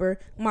Cooper,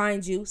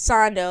 mind you,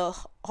 signed a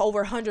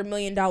over $100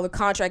 million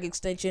contract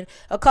extension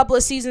a couple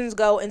of seasons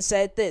ago, and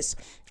said this: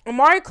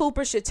 Amari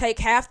Cooper should take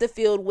half the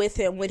field with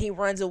him when he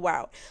runs a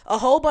route. A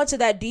whole bunch of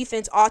that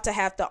defense ought to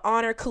have to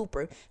honor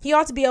Cooper. He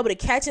ought to be able to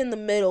catch in the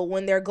middle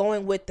when they're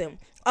going with them.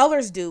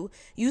 Others do.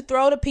 You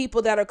throw to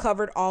people that are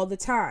covered all the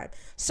time.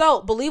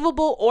 So,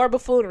 believable or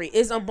buffoonery,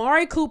 is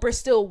Amari Cooper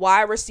still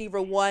wide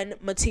receiver 1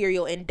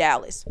 material in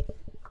Dallas?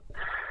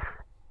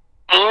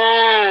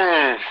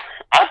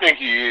 I think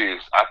he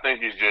is. I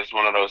think it's just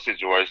one of those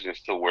situations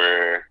to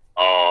where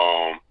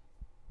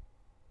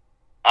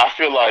I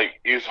feel like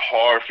it's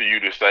hard for you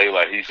to say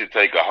like he should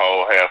take a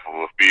whole half of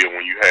a field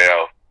when you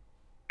have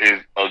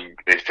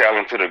as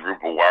talented a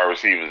group of wide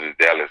receivers as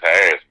Dallas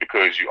has,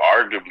 because you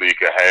arguably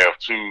could have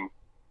 2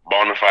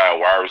 bona fide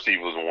wide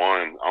receivers,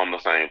 1 on the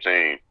same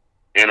team,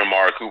 in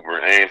Amari Cooper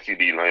and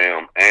CeeDee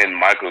Lamb and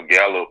Michael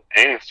Gallup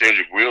and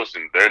Cedric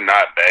Wilson. They're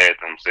not bad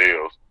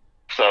themselves.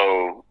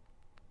 So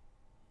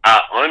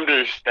I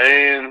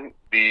understand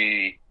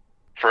the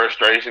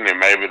frustration and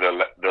maybe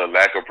the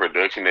lack of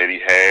production that he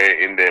had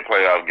in that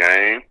playoff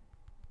game,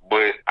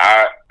 but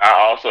I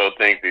also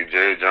think that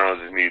Jerry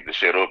Jones just needs to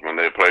shut up and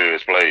let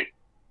players play.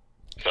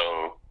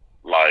 So,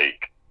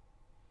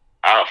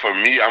 for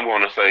me, I'm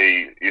going to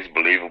say it's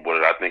believable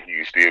that I think he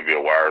can still be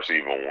a wide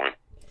receiver 1.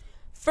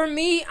 For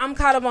me, I'm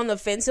kind of on the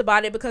fence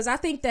about it because I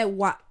think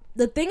that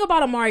the thing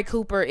about Amari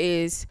Cooper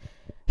is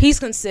he's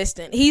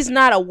consistent. He's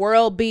not a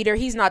world beater.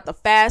 He's not the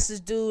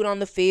fastest dude on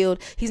the field.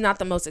 He's not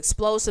the most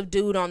explosive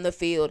dude on the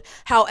field.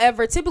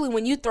 However, typically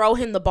when you throw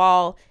him the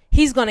ball,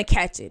 he's going to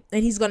catch it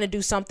and he's going to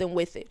do something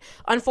with it.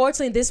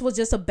 Unfortunately, this was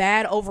just a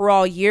bad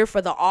overall year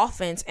for the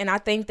offense, and I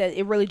think that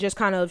it really just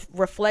kind of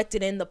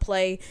reflected in the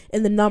play,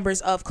 in the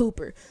numbers of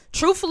Cooper.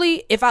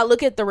 Truthfully, if I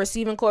look at the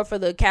receiving corps for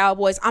the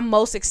Cowboys, I'm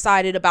most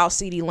excited about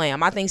CeeDee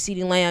Lamb. I think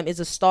CeeDee Lamb is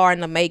a star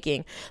in the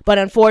making, but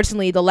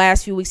unfortunately, the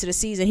last few weeks of the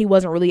season, he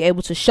wasn't really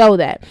able to show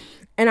that.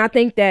 And I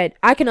think that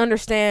I can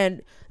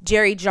understand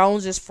Jerry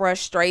Jones's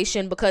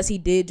frustration because he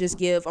did just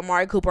give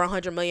Amari Cooper a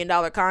 $100 million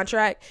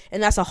contract,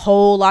 and that's a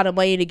whole lot of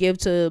money to give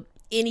to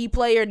any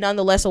player,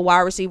 nonetheless a wide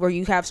receiver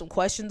you have some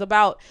questions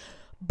about.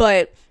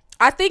 But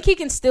I think he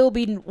can still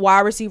be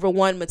wide receiver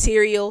one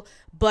material,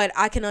 but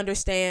I can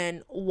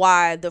understand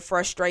why the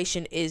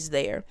frustration is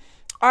there.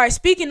 All right,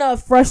 speaking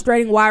of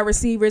frustrating wide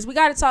receivers, we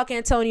got to talk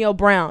Antonio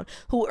Brown,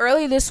 who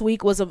earlier this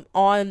week was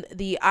on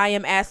the I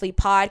Am Athlete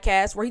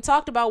podcast where he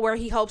talked about where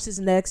he hopes his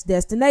next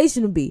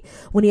destination will be.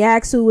 When he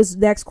asked who his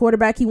next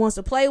quarterback he wants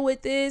to play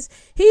with is,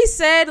 he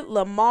said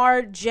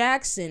Lamar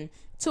Jackson,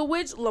 to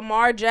which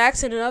Lamar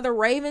Jackson and other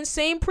Ravens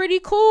seem pretty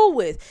cool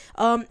with.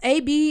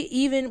 AB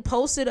even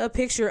posted a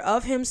picture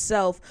of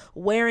himself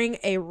wearing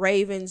a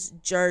Ravens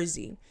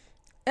jersey.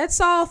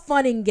 It's all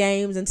fun and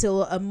games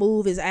until a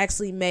move is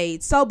actually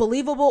made. So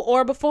believable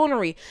or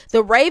buffoonery,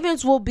 the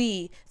Ravens will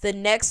be the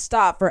next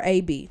stop for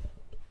AB.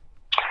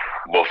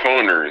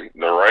 Buffoonery.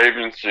 The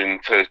Ravens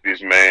shouldn't touch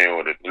this man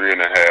with a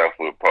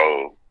 3.5-foot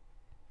pole,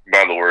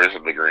 by the words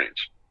of the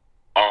Grinch.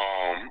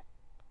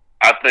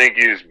 I think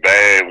it's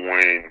bad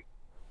when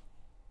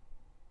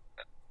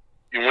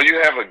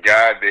you have a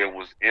guy that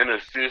was in a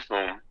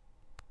system,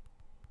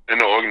 in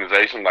an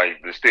organization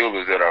like the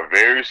Steelers that are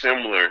very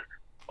similar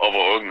of an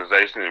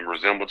organization and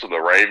resemble to the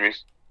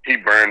Ravens. He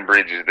burned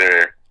bridges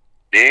there.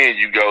 Then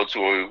you go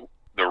to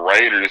the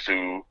Raiders,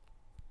 who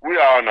we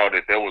all know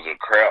that there was a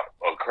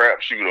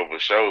crapshoot of a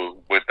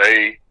show, but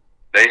they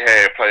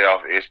had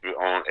playoff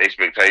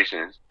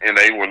expectations, and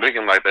they were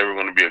looking like they were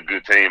going to be a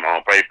good team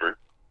on paper.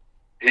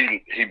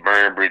 He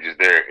burned bridges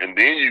there, and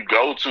then you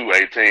go to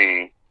a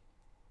team,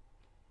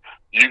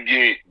 you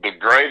get the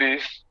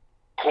greatest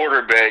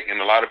quarterback in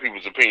a lot of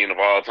people's opinion of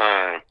all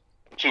time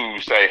to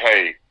say,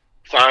 "Hey,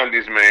 sign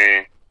this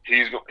man.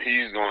 He's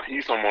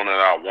someone that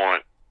I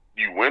want."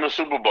 You win a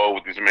Super Bowl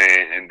with this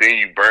man, and then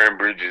you burn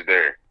bridges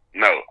there.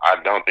 No, I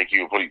don't think he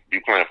will be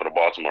playing for the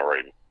Baltimore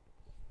Ravens.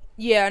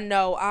 Yeah,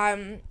 no.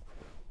 I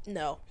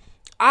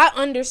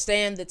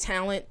understand the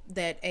talent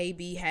that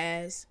AB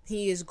has.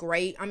 He is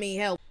great. I mean,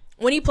 hell,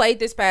 when he played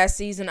this past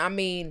season, I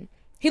mean,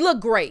 he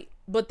looked great.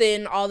 But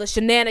then all the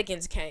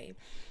shenanigans came.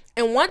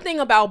 And one thing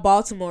about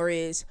Baltimore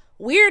is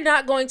we're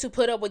not going to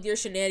put up with your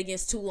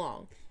shenanigans too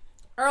long.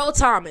 Earl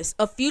Thomas,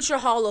 a future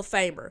Hall of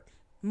Famer,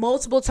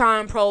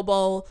 multiple-time Pro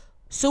Bowl,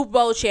 Super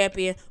Bowl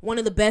champion, one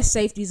of the best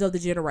safeties of the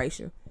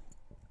generation.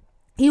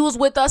 He was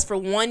with us for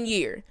 1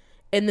 year,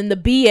 and then the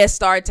BS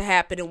started to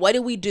happen, and what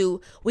did we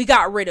do? We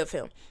got rid of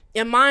him.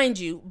 And mind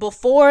you,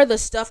 before the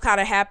stuff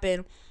kind of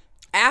happened,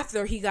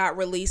 after he got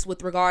released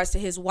with regards to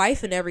his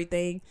wife and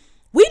everything,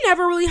 we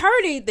never really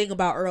heard anything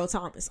about Earl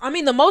Thomas. I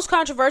mean, the most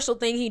controversial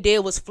thing he did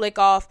was flick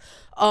off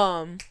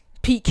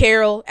Pete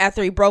Carroll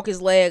after he broke his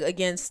leg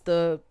against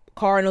the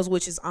Cardinals,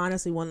 which is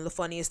honestly one of the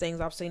funniest things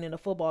I've seen in a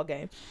football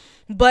game.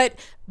 But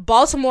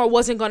Baltimore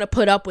wasn't going to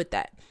put up with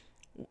that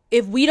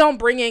if we don't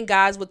bring in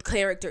guys with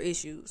character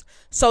issues.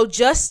 So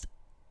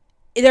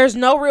there's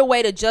no real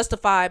way to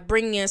justify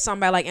bringing in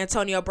somebody like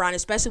Antonio Brown,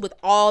 especially with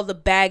all the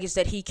baggage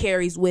that he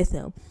carries with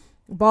him.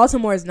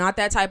 Baltimore is not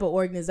that type of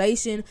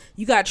organization.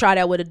 You got to try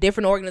that with a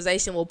different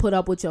organization. Will put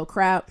up with your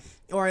crap,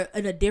 or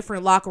in a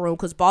different locker room,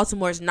 because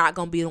Baltimore is not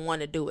going to be the one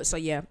to do it. So,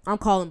 yeah, I'm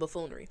calling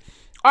buffoonery.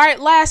 All right,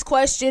 last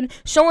question.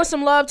 Showing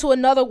some love to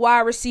another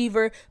wide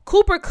receiver,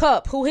 Cooper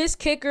Kupp, who his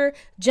kicker,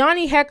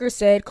 Johnny Hecker,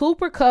 said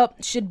Cooper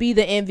Kupp should be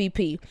the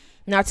MVP.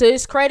 Now, to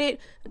his credit,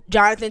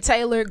 Jonathan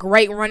Taylor,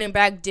 great running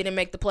back, didn't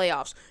make the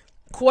playoffs.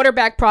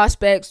 Quarterback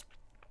prospects,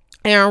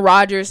 Aaron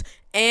Rodgers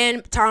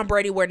and Tom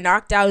Brady were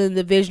knocked out in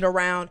the divisional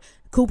round.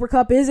 Cooper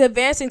Kupp is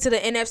advancing to the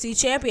NFC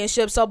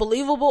Championship, so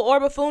believable or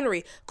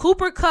buffoonery,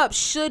 Cooper Kupp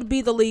should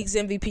be the league's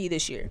MVP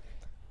this year.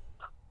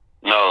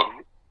 No,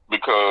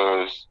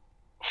 because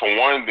for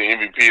one, the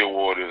MVP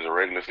award is a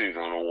regular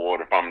season award,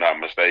 if I'm not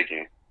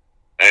mistaken.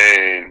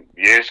 And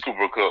yes,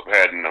 Cooper Kupp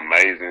had an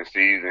amazing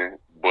season,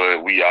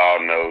 but we all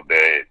know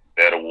that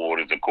that award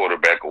is a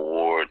quarterback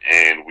award,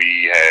 and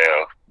we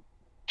have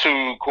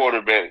two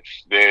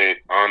quarterbacks that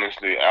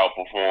honestly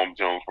outperformed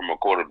him from a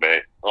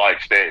quarterback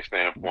stat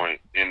standpoint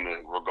in the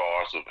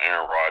regards of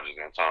Aaron Rodgers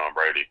and Tom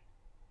Brady.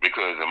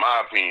 Because in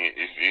my opinion,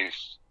 if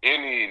it's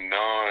any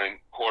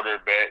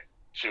non-quarterback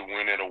should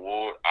win that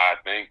award, I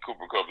think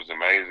Cooper Kupp is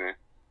amazing,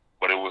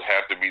 but it would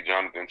have to be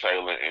Jonathan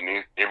Taylor,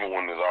 and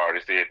everyone has already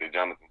said that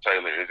Jonathan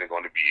Taylor isn't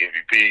going to be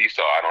MVP,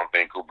 so I don't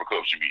think Cooper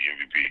Kupp should be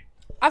MVP.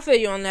 I feel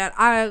you on that.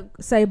 I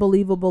say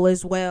believable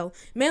as well,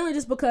 mainly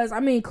just because, I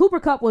mean,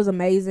 Cooper Kupp was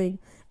amazing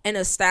and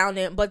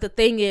astounding, but the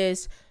thing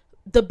is,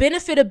 the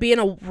benefit of being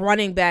a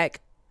running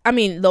back,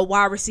 the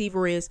wide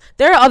receiver is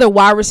there are other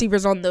wide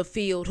receivers on the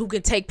field who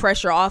can take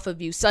pressure off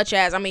of you, such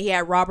as, he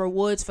had Robert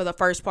Woods for the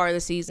first part of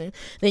the season.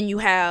 Then you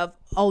have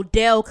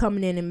Odell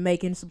coming in and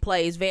making some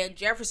plays. Van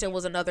Jefferson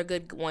was another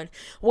good one.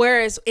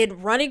 Whereas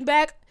in running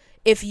back,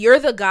 if you're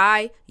the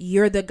guy,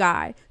 you're the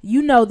guy.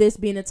 You know this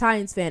being a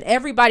Titans fan.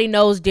 Everybody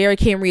knows Derrick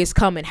Henry is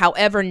coming.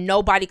 However,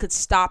 nobody could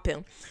stop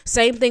him.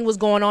 Same thing was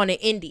going on in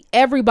Indy.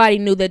 Everybody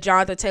knew that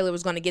Jonathan Taylor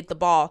was going to get the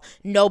ball.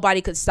 Nobody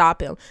could stop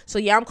him. So,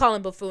 yeah, I'm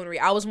calling buffoonery.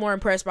 I was more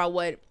impressed by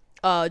what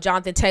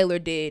Jonathan Taylor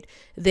did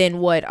than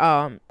what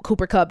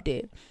Cooper Kupp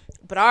did.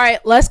 But, all right,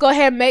 let's go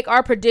ahead and make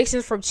our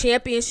predictions from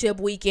championship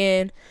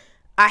weekend.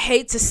 I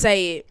hate to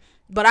say it,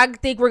 but I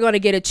think we're going to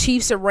get a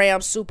Chiefs and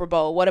Rams Super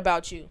Bowl. What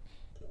about you?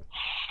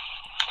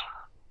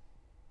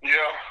 Yeah,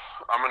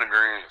 I'm in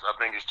agreement. I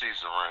think it's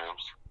Chiefs and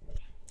Rams.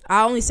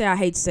 I only say I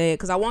hate to say it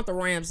because I want the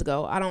Rams to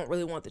go. I don't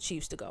really want the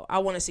Chiefs to go. I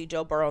want to see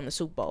Joe Burrow in the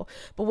Super Bowl,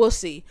 but we'll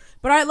see.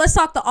 But all right, let's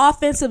talk the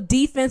offensive,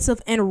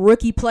 defensive, and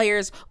rookie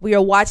players we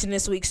are watching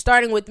this week.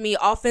 Starting with me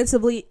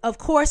offensively, of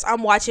course,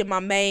 I'm watching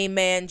my main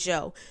man,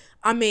 Joe.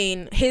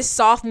 His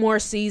sophomore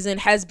season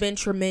has been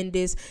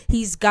tremendous.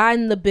 He's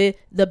gotten the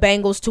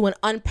Bengals to an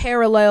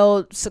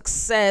unparalleled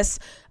success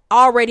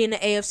already in the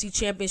AFC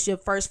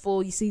Championship, first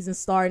full season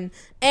starting,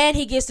 and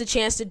he gets the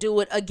chance to do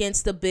it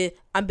against the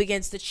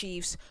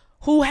Chiefs,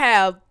 who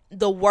have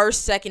the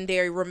worst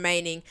secondary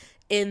remaining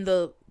in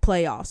the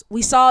playoffs.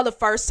 We saw the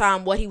first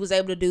time what he was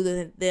able to do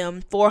to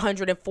them: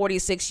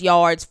 446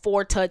 yards,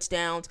 4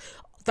 touchdowns,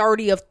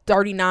 30 of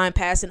 39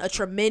 passing, a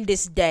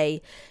tremendous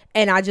day.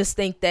 And I just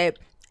think that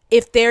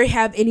if they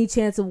have any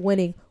chance of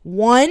winning,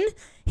 one,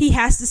 he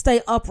has to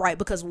stay upright,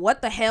 because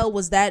what the hell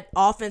was that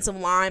offensive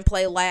line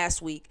play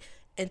last week?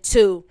 And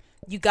two,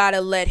 you got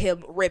to let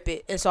him rip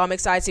it. And so I'm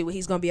excited to see what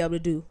he's going to be able to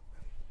do.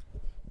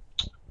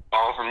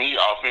 For me,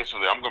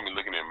 offensively, I'm going to be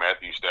looking at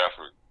Matthew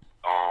Stafford.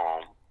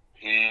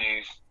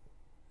 He's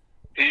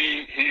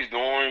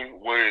doing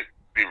what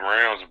the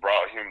Rams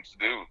brought him to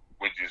do,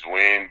 which is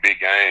win big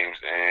games.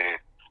 And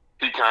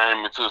he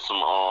came into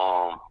some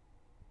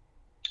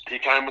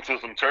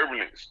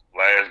turbulence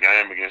last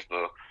game against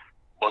the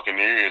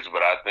Buccaneers,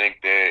 but I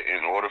think that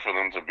in order for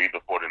them to beat the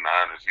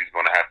 49ers, he's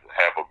going to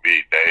have a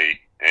big day,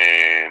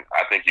 and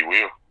I think he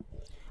will.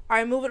 All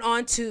right, moving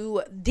on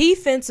to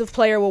defensive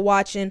player we're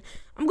watching.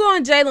 I'm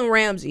going Jalen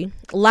Ramsey.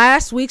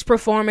 Last week's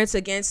performance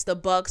against the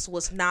Bucs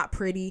was not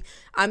pretty.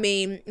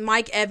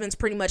 Mike Evans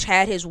pretty much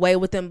had his way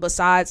with him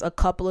besides a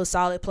couple of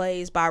solid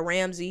plays by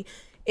Ramsey.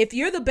 If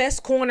you're the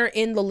best corner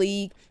in the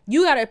league,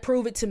 you got to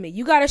prove it to me.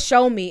 You got to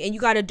show me, and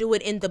you got to do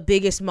it in the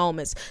biggest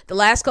moments. The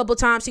last couple of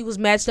times he was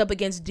matched up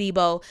against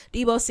Deebo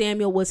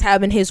Samuel was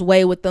having his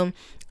way with them.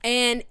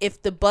 And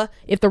if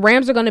the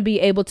Rams are going to be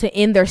able to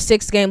end their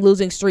 6-game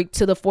losing streak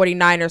to the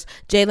 49ers,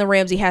 Jalen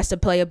Ramsey has to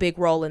play a big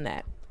role in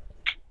that.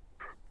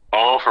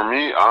 For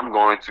me, I'm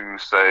going to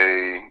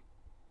say,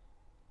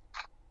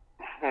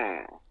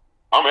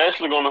 I'm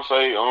actually going to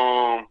say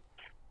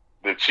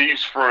the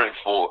Chiefs front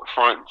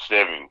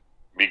seven,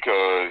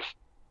 because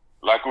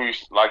like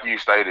you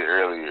stated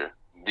earlier,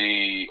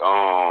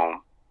 their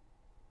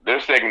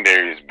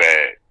secondary is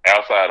bad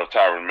outside of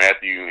Tyrann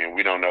Mathieu, and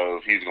we don't know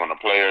if he's going to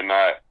play or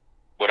not.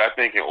 But I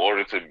think in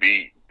order to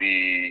beat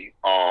the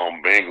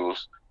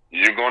Bengals,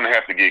 you're going to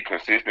have to get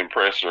consistent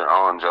pressure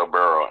on Joe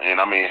Burrow. And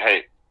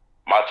hey,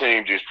 my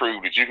team just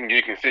proved that you can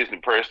get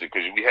consistent pressure,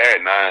 because we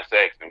had 9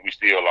 sacks and we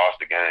still lost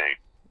the game.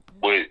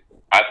 But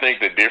I think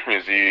the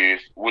difference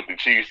is with the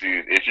Chiefs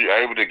is if you're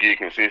able to get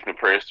consistent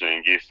pressure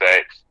and get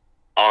sacks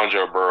on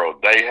Joe Burrow,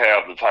 they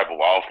have the type of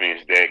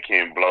offense that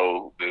can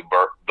blow the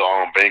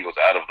Bengals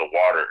out of the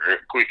water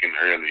quick and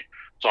early.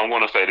 So I'm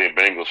going to say that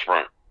Bengals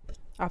front.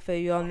 I feel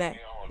you on that.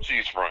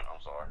 Chiefs front,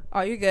 I'm sorry.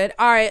 Oh, you're good.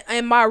 All right,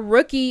 and my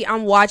rookie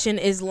I'm watching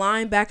is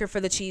linebacker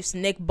for the Chiefs,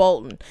 Nick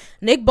Bolton.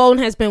 Nick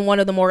Bolton has been one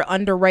of the more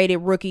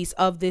underrated rookies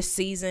of this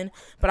season.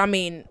 But,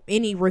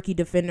 any rookie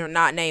defender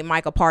not named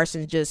Micah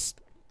Parsons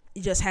just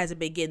hasn't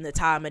been getting the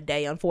time of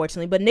day,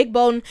 unfortunately. But Nick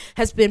Bolton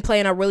has been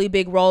playing a really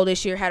big role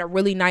this year, had a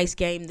really nice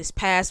game this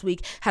past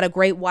week, had a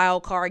great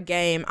wild card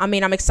game.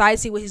 I'm excited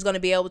to see what he's going to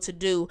be able to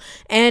do.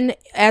 And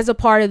as a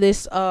part of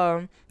this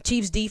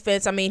Chiefs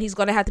defense, he's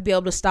going to have to be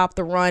able to stop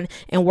the run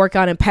and work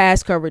out in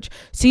pass coverage.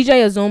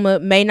 CJ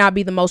Uzomah may not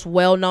be the most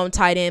well-known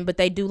tight end, but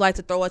they do like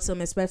to throw it to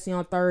him, especially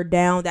on third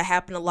down. That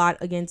happened a lot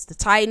against the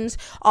Titans.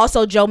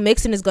 Also, Joe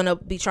Mixon is going to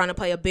be trying to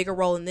play a bigger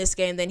role in this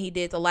game than he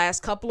did the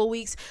last couple of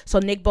weeks. So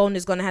Nick Bolton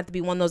is going to have to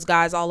be one of those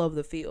guys all over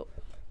the field.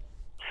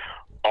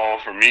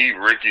 For me,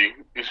 Ricky,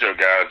 it's your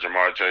guy,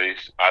 Ja'Marr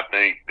Chase. I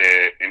think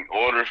that in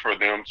order for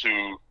them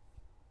to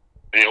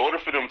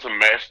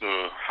match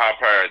the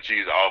high-powered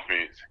Chiefs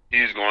offense,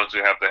 he's going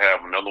to have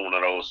another one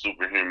of those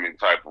superhuman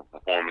type of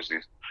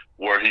performances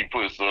where he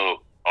puts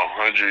up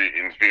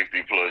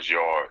 150-plus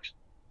yards.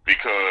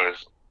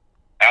 Because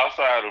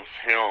outside of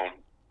him,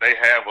 they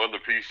have other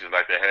pieces,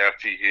 like they have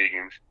T.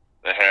 Higgins,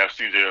 they have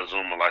CJ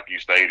Uzomah, like you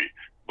stated.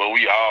 But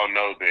we all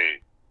know that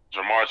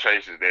Ja'Marr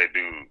Chase is that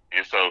dude.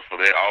 And so for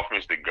that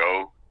offense to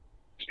go,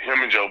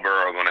 him and Joe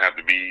Burrow are going to have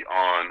to be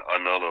on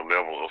another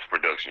level of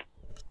production.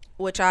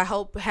 Which I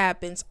hope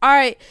happens. All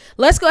right,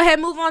 let's go ahead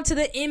and move on to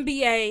the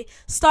NBA,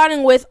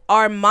 starting with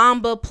our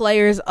Mamba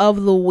players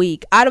of the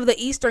week. Out of the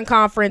Eastern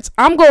Conference,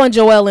 I'm going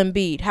Joel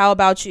Embiid. How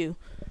about you?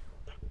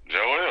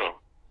 Joel.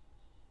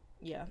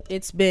 Yeah,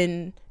 it's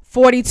been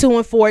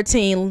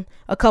 42-14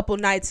 a couple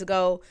nights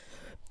ago,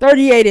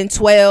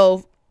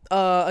 38-12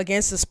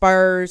 against the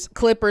Spurs,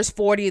 Clippers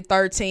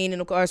 40-13,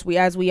 and of course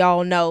as we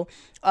all know,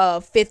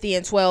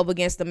 50-12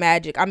 against the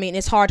Magic. I mean,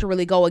 it's hard to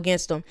really go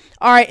against them.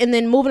 All right, and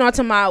then moving on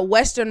to my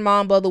Western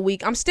Mamba of the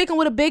week, I'm sticking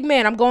with a big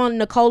man. I'm going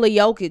Nikola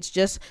Jokic,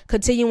 just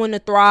continuing to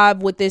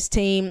thrive with this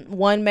team.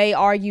 One may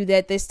argue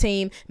that this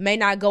team may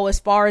not go as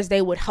far as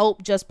they would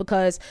hope just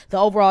because the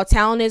overall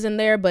talent isn't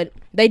there, but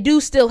they do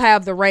still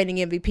have the reigning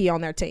MVP on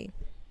their team.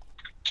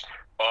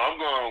 I'm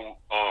going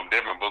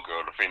Devin Booker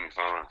of the Phoenix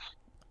Suns.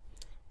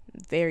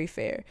 Very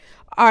fair.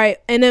 All right,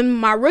 and then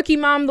my rookie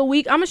mom of the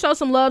week, I'm going to show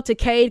some love to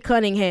Cade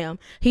Cunningham.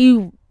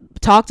 He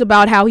talked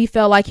about how he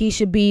felt like he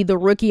should be the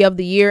rookie of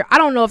the year. I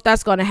don't know if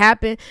that's going to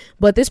happen,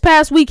 but this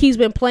past week he's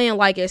been playing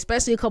like it,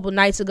 especially a couple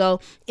nights ago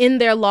in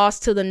their loss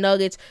to the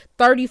Nuggets,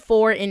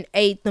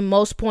 34-8, the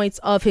most points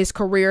of his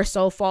career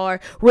so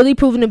far, really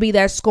proving to be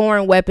that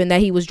scoring weapon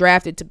that he was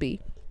drafted to be.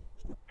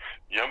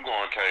 Yeah, I'm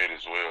going Cade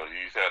as well.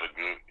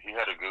 He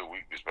had a good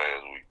week this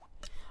past week.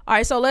 All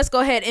right, so let's go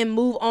ahead and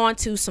move on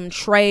to some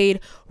trade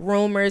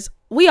rumors.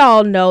 We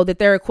all know that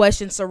there are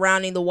questions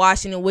surrounding the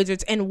Washington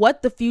Wizards and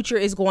what the future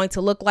is going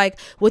to look like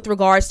with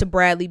regards to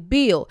Bradley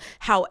Beal.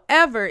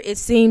 However, it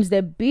seems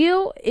that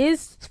Beal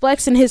is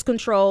flexing his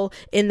control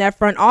in that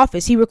front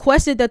office. He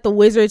requested that the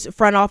Wizards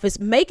front office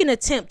make an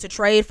attempt to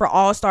trade for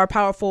all-star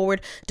power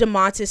forward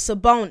Domantas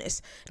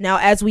Sabonis. Now,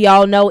 as we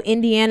all know,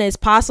 Indiana is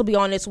possibly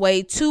on its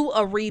way to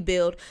a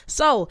rebuild.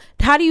 So,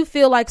 how do you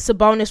feel like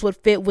Sabonis would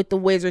fit with the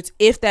Wizards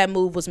if that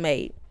move was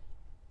made?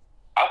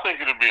 I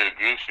think it'll be a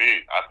good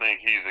fit. I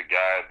think he's a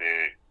guy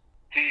that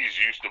he's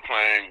used to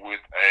playing with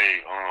a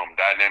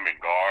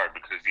dynamic guard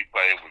because he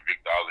played with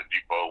Victor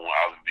Oladipo when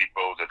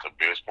Oladipo was at the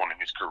best point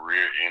in his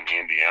career in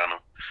Indiana.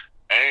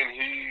 And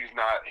he's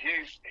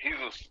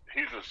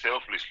a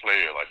selfless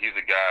player. Like, he's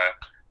a guy,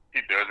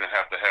 he doesn't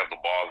have to have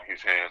the ball in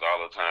his hands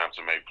all the time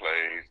to make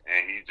plays,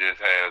 and he just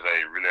has a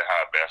really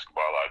high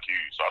basketball IQ.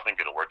 So I think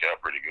it'll work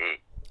out pretty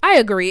good. I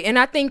agree, and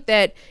I think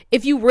that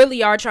if you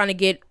really are trying to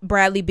get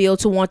Bradley Beal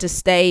to want to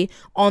stay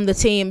on the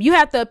team, you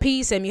have to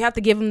appease him. You have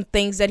to give him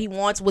things that he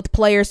wants with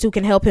players who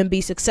can help him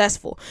be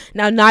successful.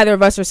 Now, neither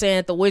of us are saying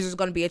that the Wizards are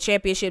going to be a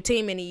championship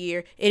team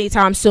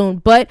anytime soon,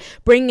 but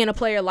bringing in a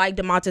player like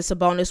Domantas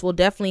Sabonis will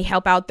definitely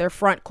help out their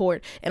front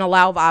court and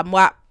allow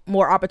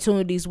more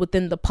opportunities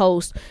within the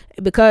post,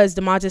 because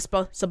Domantas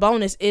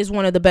Sabonis is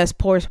one of the best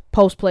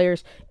post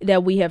players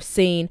that we have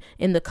seen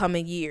in the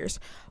coming years.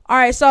 All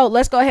right, so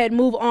let's go ahead and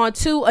move on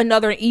to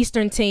another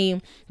Eastern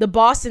team, the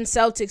Boston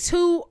Celtics,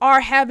 who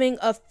are having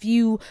a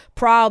few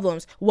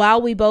problems.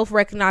 While we both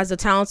recognize the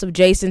talents of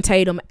Jason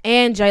Tatum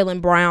and Jaylen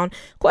Brown,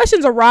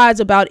 questions arise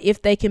about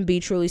if they can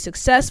be truly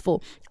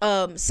successful.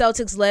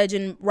 Celtics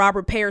legend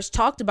Robert Parrish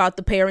talked about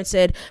the pair and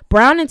said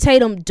Brown and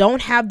Tatum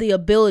don't have the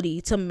ability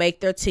to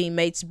make their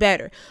teammates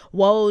better.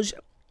 Woj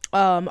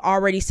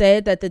already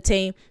said that the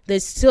team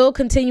is still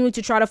continuing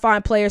to try to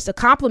find players to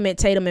complement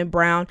Tatum and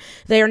Brown.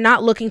 They are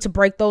not looking to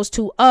break those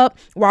two up.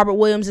 Robert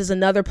Williams is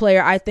another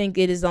player I think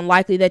it is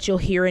unlikely that you'll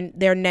hear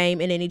their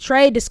name in any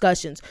trade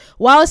discussions.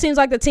 While it seems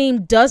like the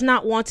team does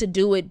not want to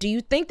do it, do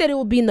you think that it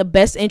would be in the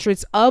best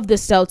interest of the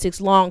Celtics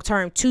long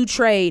term to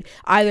trade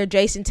either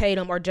Jason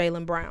Tatum or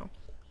Jaylen Brown?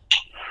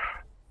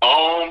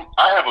 I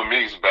have a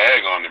mixed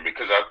bag on it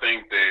because I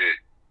think that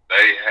they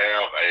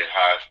have a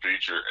high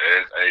future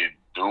as a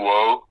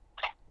duo.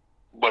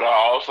 But I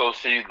also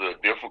see the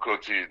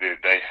difficulties that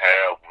they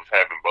have with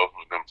having both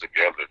of them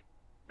together,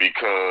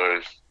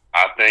 because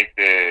I think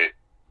that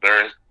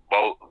they're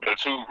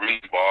two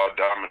really ball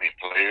dominant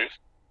players,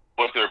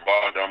 but they're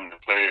ball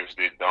dominant players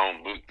that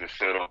don't look to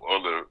set up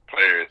other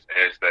players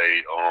as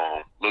they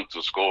look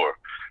to score.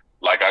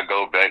 Like, I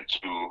go back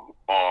to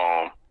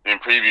in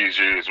previous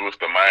years with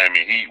the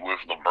Miami Heat with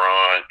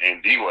LeBron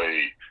and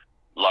D-Wade.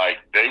 Like,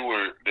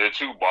 they're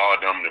two ball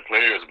dominant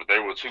players, but they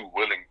were two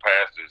willing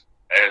passers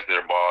as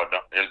their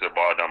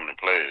ball dominant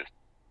players.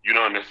 You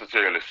don't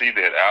necessarily see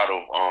that out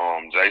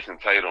of Jason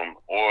Tatum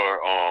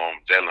or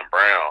Jaylen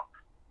Brown.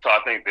 So I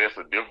think that's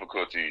a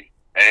difficulty.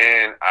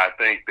 And I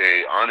think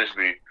that,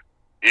 honestly,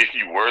 if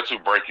you were to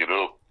break it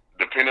up,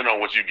 depending on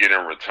what you get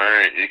in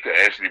return, it could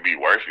actually be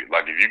worth it.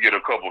 Like, if you get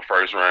a couple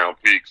first round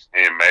picks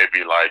and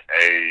maybe like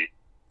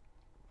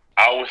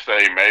I would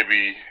say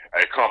maybe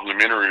a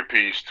complimentary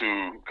piece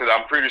to, because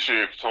I'm pretty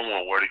sure if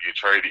someone were to get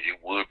traded, it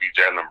would be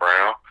Jaylen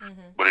Brown.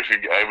 Mm-hmm. But if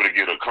you're able to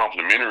get a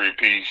complimentary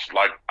piece,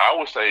 like, I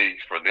would say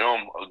for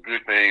them, a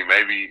good thing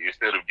maybe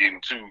instead of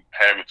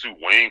having two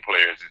wing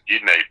players, is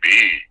getting a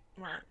big.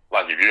 Right.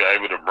 Like, if you're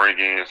able to bring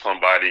in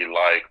somebody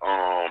like,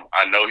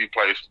 I know he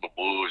plays for the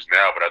Bulls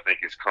now, but I think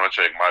his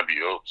contract might be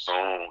up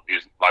soon.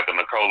 It's like a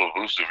Nikola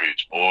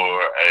Vucevic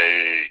or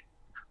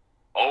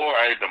or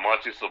a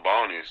DeMontis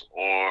Sabonis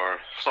or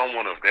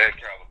someone of that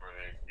caliber,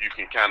 you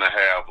can kind of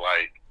have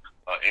like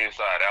an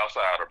inside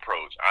outside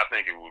approach. I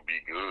think it would be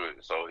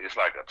good. So it's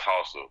like a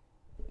toss up.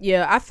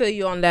 Yeah, I feel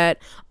you on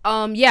that.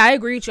 Yeah, I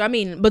agree with you. I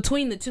mean,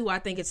 between the two, I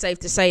think it's safe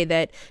to say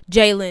that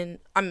Jaylen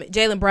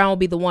Brown will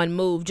be the one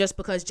moved, just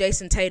because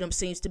Jason Tatum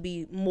seems to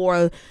be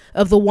more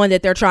of the one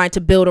that they're trying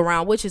to build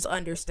around, which is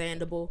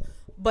understandable.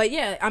 But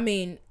yeah, I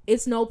mean,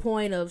 it's no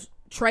point of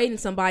trading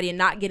somebody and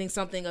not getting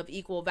something of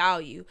equal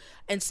value.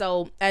 And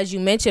so, as you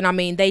mentioned, I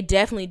mean, they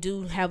definitely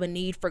do have a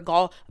need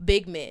for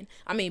big men.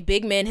 I mean,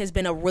 big men has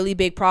been a really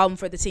big problem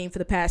for the team for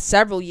the past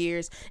several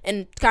years.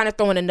 And kind of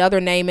throwing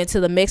another name into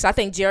the mix, I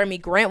think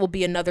Jerami Grant will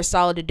be another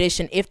solid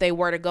addition if they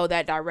were to go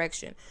that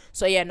direction.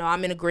 So yeah, no,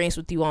 I'm in agreement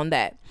with you on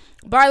that.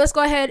 But all right, let's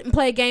go ahead and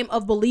play a game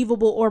of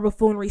believable or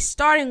buffoonery,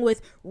 starting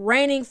with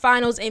reigning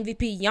Finals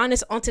MVP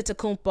Giannis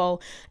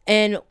Antetokounmpo.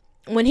 And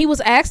when he was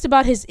asked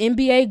about his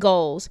NBA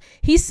goals,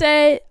 he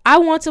said, "I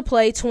want to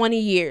play 20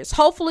 years.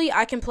 Hopefully,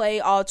 I can play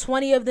all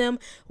 20 of them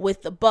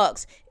with the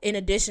Bucks. In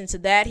addition to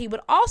that, he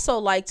would also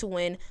like to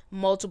win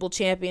multiple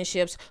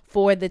championships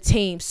for the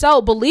team."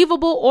 So,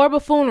 believable or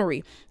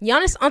buffoonery,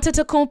 Giannis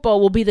Antetokounmpo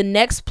will be the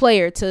next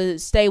player to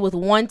stay with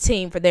one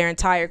team for their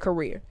entire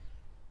career.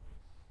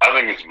 I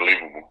think it's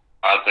believable.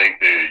 I think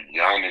that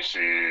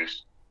Giannis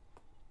is,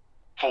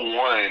 for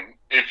one,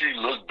 if you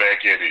look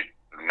back at it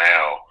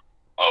now,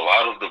 a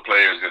lot of the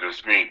players that have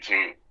spent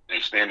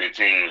extended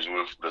teams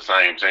with the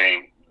same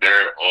team,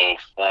 they're of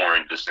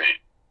foreign descent.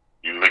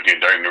 You look at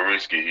Dirk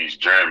Nowitzki, he's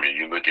German.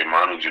 You look at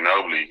Manu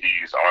Ginobili,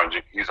 he's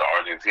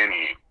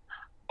Argentinian.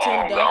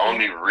 The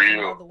only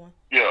real,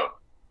 yeah.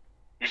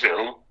 You said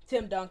who?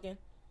 Tim Duncan.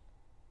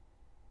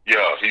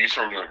 Yeah, he's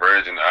from the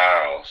Virgin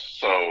Isles.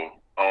 So,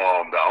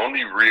 the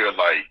only real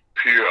like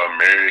pure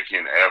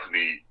American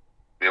athlete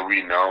that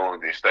we know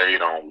that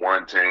stayed on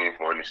one team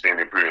for an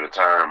extended period of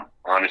time,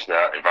 honestly,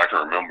 if I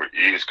can remember,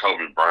 is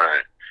Kobe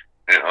Bryant.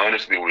 And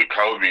honestly, with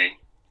Kobe,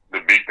 the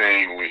big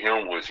thing with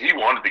him was he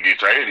wanted to get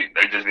traded.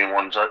 They just didn't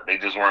want to. They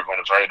just weren't going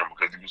to trade him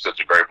because he was such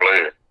a great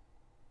player.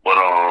 But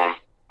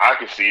I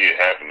could see it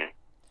happening.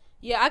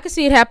 Yeah, I could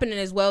see it happening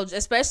as well,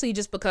 especially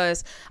just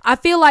because I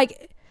feel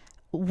like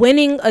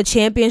winning a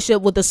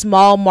championship with a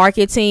small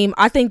market team,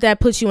 I think that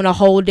puts you in a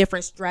whole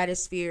different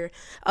stratosphere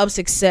of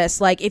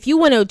success. Like, if you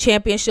win a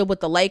championship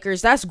with the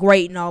Lakers, that's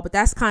great and all, but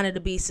that's kind of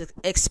to be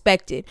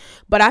expected.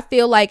 But I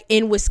feel like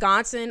in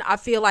Wisconsin, I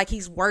feel like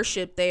he's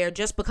worshipped there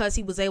just because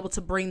he was able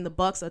to bring the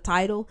Bucks a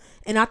title.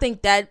 And I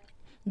think that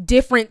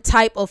different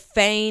type of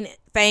fame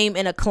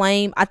and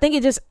acclaim, I think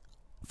it just,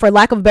 for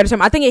lack of a better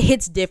term, I think it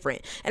hits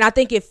different. And I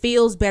think it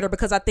feels better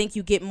because I think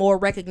you get more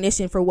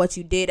recognition for what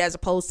you did as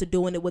opposed to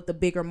doing it with the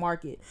bigger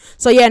market.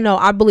 So yeah, no,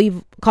 I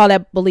call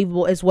that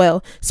believable as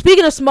well.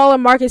 Speaking of smaller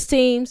markets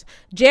teams,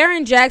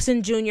 Jaren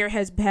Jackson Jr.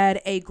 has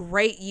had a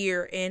great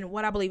year in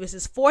what I believe is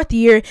his 4th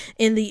year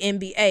in the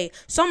NBA.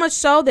 So much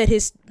so that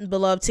his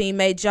beloved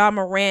teammate Ja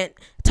Morant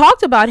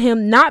talked about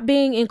him not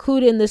being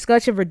included in the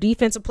discussion for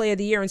Defensive Player of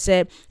the Year and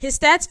said, "His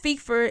stats speak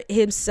for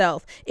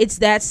himself. It's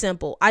that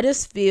simple. I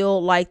just feel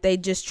like they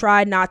just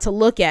tried not to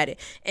look at it."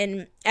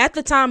 And at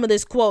the time of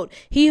this quote,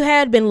 he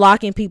had been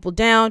locking people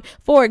down.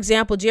 For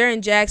example,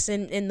 Jaren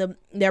Jackson in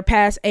their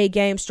past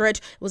 8-game stretch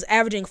was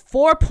averaging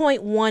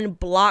 4.1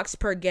 blocks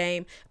per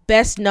game,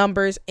 best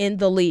numbers in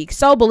the league.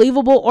 So,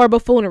 believable or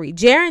buffoonery,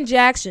 Jaren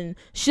Jackson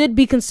should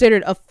be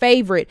considered a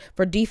favorite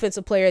for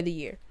Defensive Player of the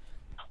Year.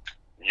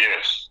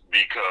 Yes,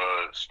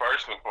 because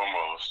first and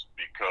foremost,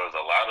 because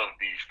a lot of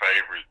these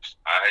favorites,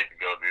 I hate to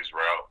go this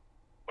route,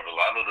 but a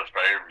lot of the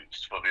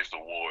favorites for this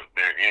award,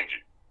 they're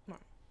injured.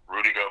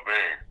 Rudy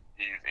Gobert,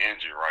 he's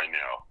injured right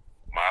now.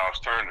 Miles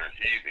Turner,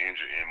 he's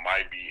injured and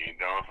might be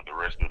done for the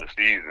rest of the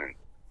season.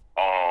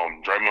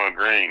 Draymond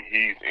Green,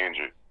 he's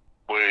injured.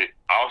 But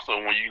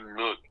also, when you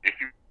look, if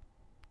you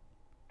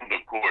the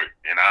court,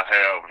 and I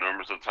have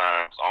numbers of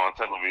times on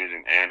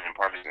television and in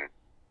person,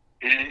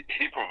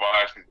 he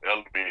provides this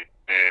element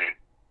that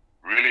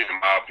really, in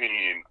my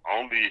opinion,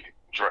 only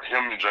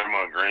him and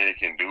Draymond Green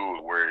can do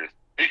it, whereas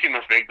he can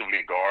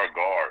effectively guard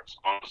guards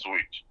on the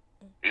switch.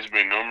 It's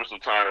been numerous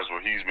of times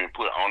where he's been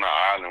put on the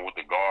island with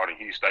the guard and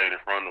he stayed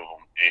in front of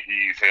him and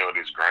he's held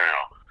his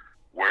ground.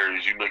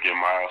 Whereas you look at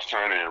Miles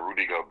Turner and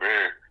Rudy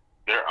Gobert,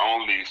 they're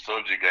only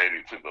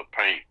subjugated to the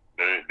paint.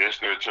 That's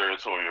their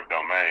territorial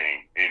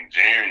domain. And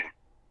Jaren,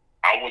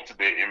 I went to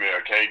the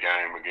MLK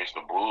game against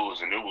the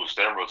Bulls, and it was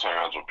several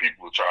times when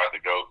people tried to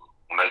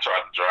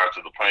drive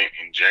to the paint,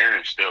 and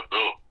Jaren stepped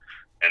up,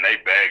 and they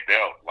backed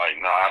out. Like,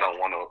 no, I don't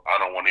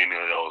want any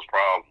of those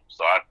problems.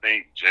 So I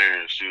think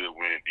Jaren should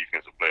win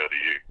Defensive Player of the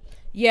Year.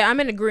 Yeah, I'm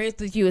in agreement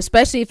with you,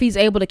 especially if he's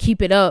able to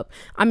keep it up.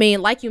 I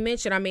mean, like you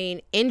mentioned, I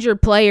mean,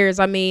 injured players,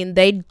 I mean,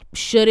 they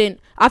shouldn't.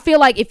 I feel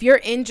like if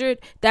you're injured,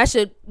 that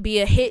should be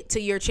a hit to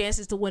your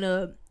chances to win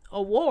a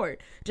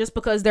award, just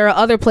because there are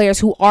other players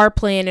who are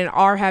playing and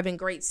are having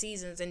great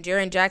seasons, and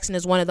Jaren Jackson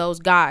is one of those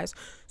guys.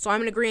 So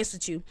I'm in agreement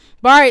with you.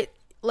 But all right,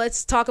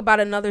 let's talk about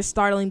another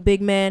startling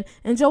big man,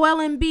 and Joel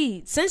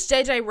Embiid. Since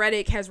JJ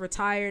Redick has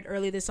retired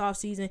early this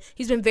offseason,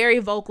 he's been very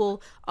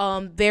vocal,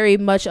 very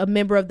much a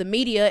member of the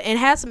media, and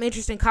had some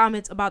interesting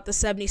comments about the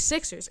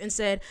 76ers and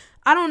said,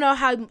 I don't know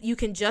how you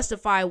can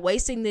justify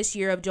wasting this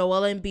year of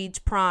Joel Embiid's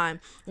prime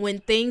when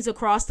things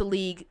across the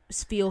league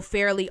feel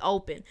fairly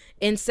open.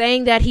 In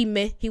saying that,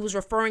 he was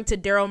referring to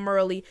Daryl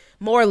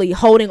Morey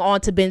holding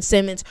on to Ben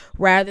Simmons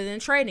rather than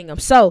trading him.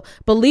 So,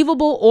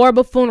 believable or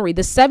buffoonery,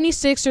 the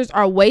 76ers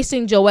are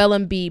wasting Joel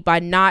Embiid by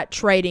not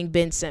trading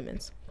Ben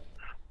Simmons.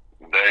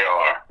 They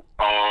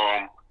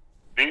are.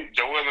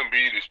 Joel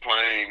Embiid is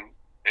playing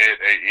at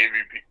a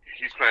MVP.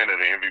 He's playing at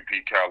an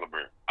MVP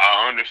caliber.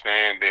 I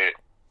understand that.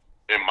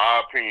 In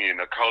my opinion,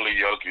 Nikola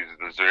Jokic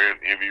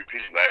deserved MVP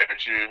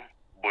last year,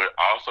 but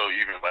also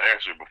even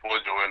last year,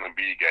 before Joel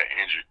Embiid got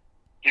injured,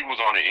 he was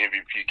on an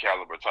MVP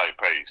caliber type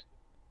pace.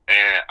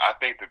 And I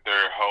think that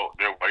they're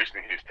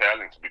wasting his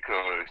talents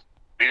because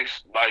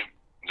this, like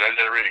JJ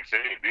Redick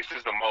said, this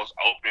is the most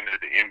open that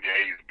the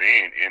NBA has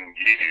been in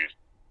years.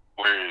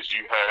 Whereas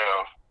you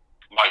have,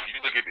 like,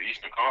 you look at the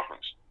Eastern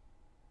Conference,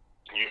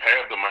 you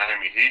have the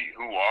Miami Heat,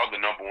 who are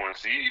the number one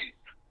seed.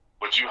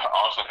 But you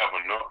also have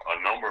a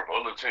number of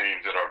other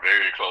teams that are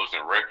very close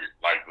in record,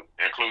 like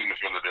including the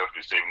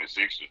Philadelphia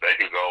 76ers. They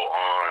could go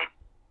on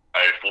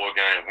a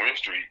 4-game win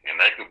streak, and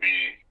they could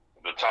be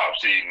the top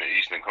seed in the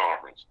Eastern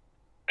Conference.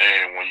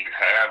 And when you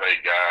have a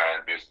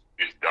guy that's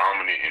as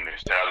dominant and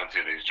as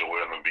talented as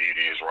Joel Embiid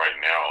is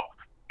right now,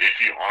 if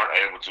you aren't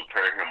able to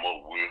pair him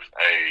up with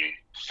a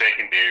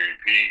secondary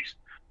piece,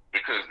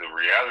 because the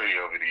reality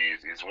of it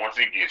is once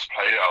he gets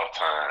playoff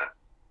time,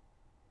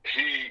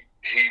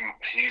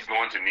 he's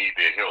going to need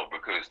their help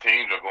because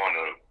teams are going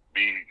to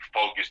be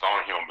focused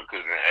on him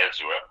because in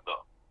actual, the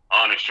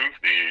honest truth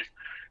is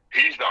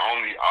he's the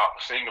only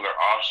singular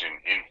option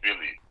in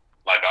Philly.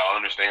 Like, I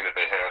understand that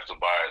they have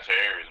Tobias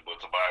Harris,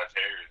 but Tobias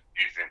Harris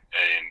isn't,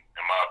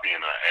 in my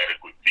opinion, an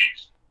adequate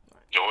piece.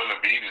 Joel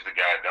Embiid is the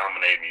guy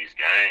dominating these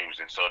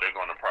games, and so they're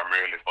going to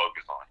primarily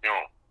focus on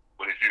him.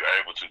 But if you're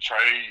able to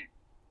trade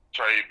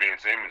Ben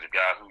Simmons, a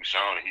guy who's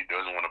shown that he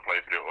doesn't want to play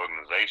for their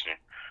organization,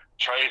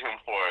 trade him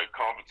for a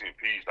competent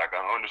piece. Like,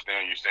 I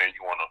understand you're saying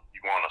you want a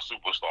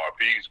superstar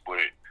piece,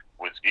 but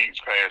with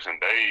each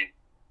passing day,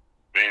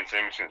 Ben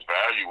Simmons'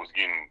 value was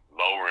getting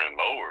lower and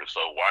lower. So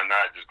why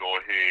not just go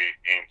ahead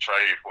and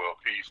trade for a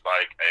piece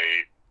like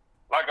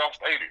I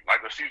stated,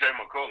 like a CJ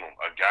McCollum,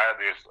 a guy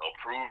that's a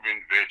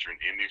proven veteran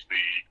in this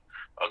league,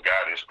 a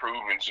guy that's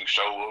proven to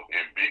show up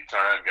in big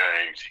time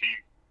games.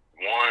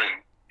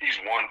 He's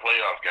won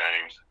playoff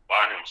games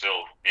by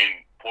himself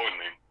in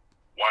Portland.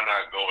 Why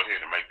not go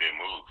ahead and make that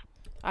move?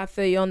 I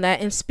feel you on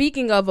that. And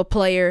speaking of a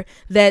player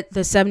that the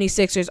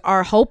 76ers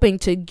are hoping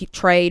to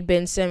trade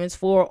Ben Simmons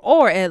for,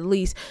 or at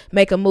least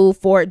make a move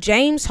for,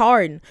 James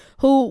Harden,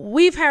 who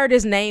we've heard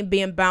his name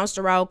being bounced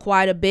around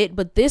quite a bit,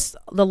 but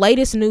the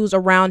latest news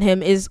around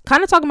him is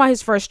kind of talking about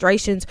his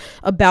frustrations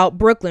about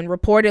Brooklyn.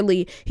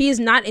 Reportedly, he has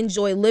not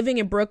enjoyed living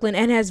in Brooklyn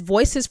and has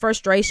voiced his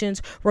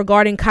frustrations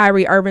regarding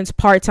Kyrie Irving's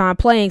part-time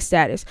playing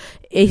status.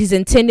 He's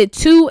intended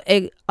to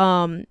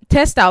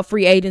test out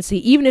free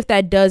agency, even if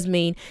that does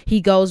mean he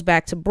goes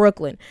back to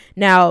Brooklyn.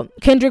 Now,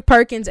 Kendrick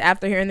Perkins,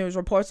 after hearing those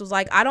reports, was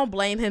like, I don't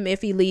blame him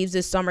if he leaves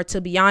this summer,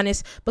 to be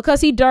honest,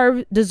 because he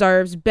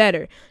deserves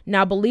better.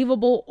 Now,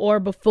 believable or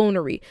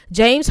buffoonery,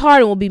 James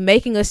Harden will be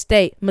making a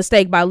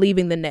mistake by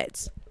leaving the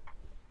Nets.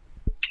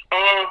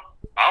 I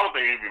don't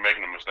think he'd be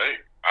making a mistake.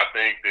 I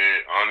think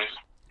that,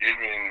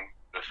 given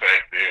the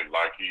fact that,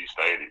 like he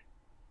stated,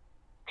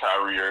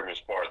 Kyrie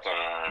Irving's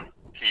part-time,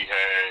 he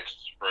has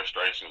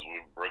frustrations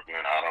with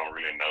Brooklyn. I don't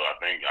really know. I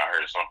think I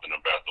heard something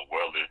about the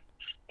weather,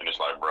 and it's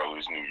like, bro,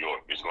 it's New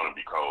York. It's going to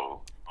be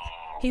cold.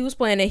 He was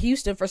playing in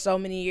Houston for so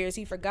many years,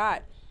 he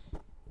forgot.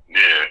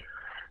 Yeah.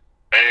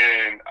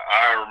 And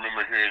I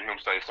remember hearing him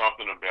say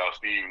something about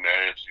Steve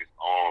Nash's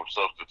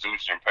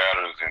substitution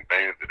patterns and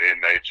things of that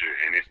nature.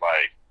 And it's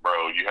like,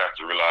 bro, you have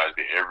to realize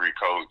that every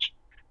coach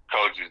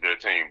coaches their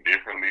team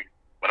differently.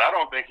 But I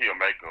don't think he'll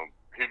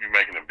be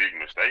making a big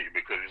mistake,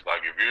 because it's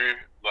like, if you're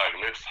like,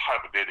 let's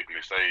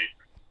hypothetically say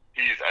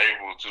he's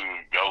able to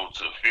go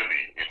to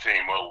Philly and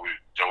team up with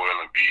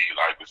Joel Embiid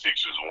like the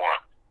Sixers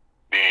want,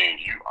 then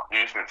you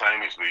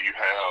instantaneously you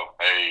have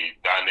a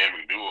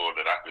dynamic duo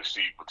that I could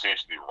see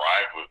potentially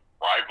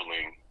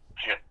rivaling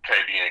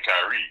KD and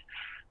Kyrie,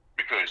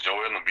 because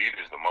Joel Embiid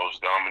is the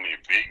most dominant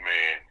big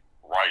man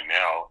right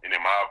now, and in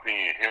my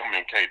opinion, him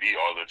and KD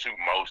are the two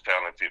most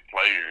talented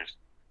players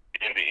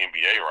in the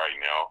NBA right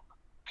now.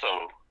 So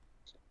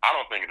I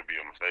don't think it'll be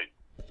a mistake.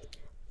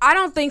 I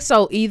don't think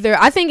so either.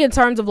 I think in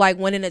terms of like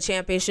winning a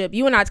championship,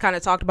 you and I kind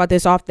of talked about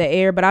this off the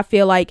air, but I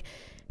feel like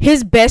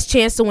his best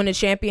chance to win a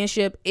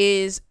championship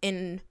is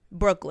in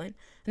Brooklyn.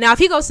 Now, if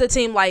he goes to a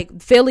team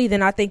like Philly,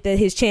 then I think that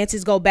his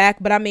chances go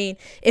back. But I mean,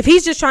 if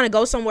he's just trying to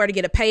go somewhere to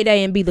get a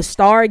payday and be the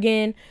star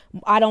again,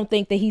 I don't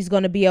think that he's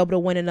going to be able to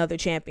win another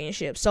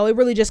championship. So it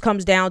really just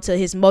comes down to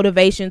his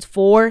motivations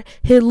for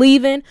his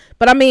leaving.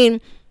 But I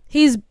mean,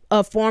 He's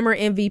a former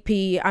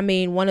MVP. I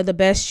mean, one of the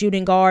best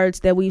shooting guards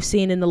that we've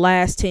seen in the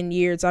last 10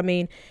 years. I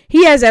mean,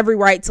 he has every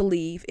right to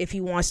leave if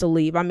he wants to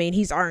leave. I mean,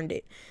 he's earned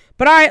it.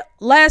 But all right,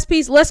 last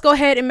piece. Let's go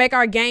ahead and make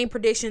our game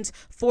predictions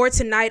for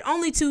tonight.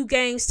 Only 2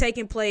 games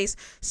taking place.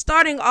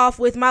 Starting off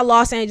with my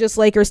Los Angeles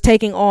Lakers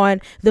taking on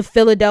the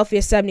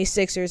Philadelphia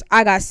 76ers.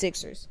 I got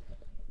Sixers.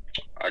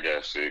 I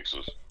got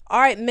Sixers.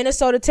 All right,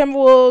 Minnesota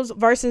Timberwolves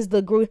versus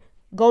the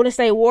Golden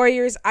State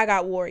Warriors. I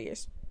got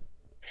Warriors.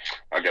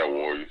 I got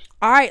Warriors.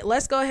 All right,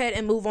 let's go ahead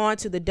and move on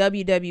to the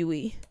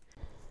WWE.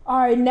 All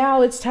right,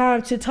 now it's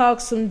time to talk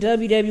some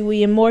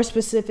WWE, and more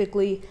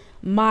specifically,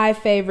 my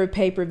favorite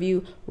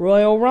pay-per-view,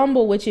 Royal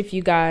Rumble, which if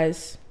you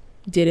guys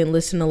didn't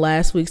listen to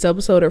last week's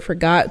episode or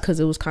forgot because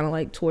it was kind of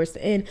like towards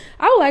the end,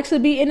 I will actually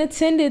be in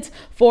attendance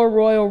for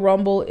Royal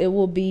Rumble. It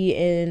will be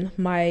in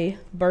my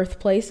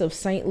birthplace of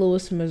St.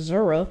 Louis,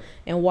 Missouri.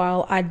 And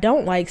while I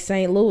don't like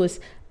St. Louis,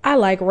 I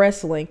like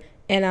wrestling.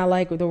 And I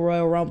like the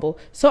Royal Rumble.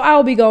 So I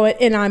will be going,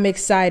 and I'm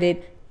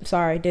excited.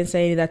 Sorry, didn't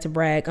say any of that to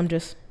brag. I'm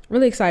just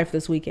really excited for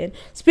this weekend.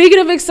 Speaking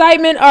of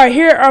excitement, all right,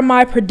 here are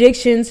my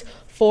predictions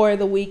for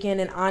the weekend.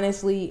 And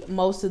honestly,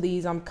 most of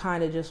these, I'm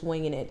kind of just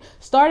winging it.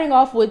 Starting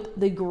off with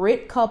the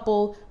Grit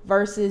couple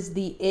versus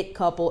the It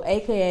couple,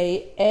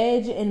 a.k.a.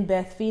 Edge and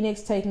Beth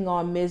Phoenix taking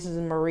on Mrs.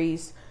 and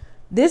Maurice.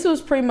 This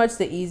was pretty much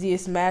the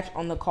easiest match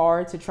on the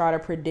card to try to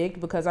predict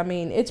because, I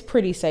mean, it's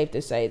pretty safe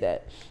to say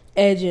that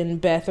Edge and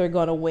Beth are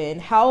going to win.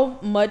 How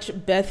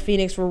much Beth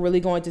Phoenix we're really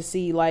going to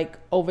see like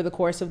over the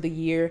course of the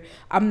year,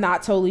 I'm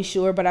not totally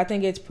sure, but I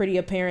think it's pretty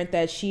apparent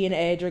that she and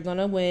Edge are going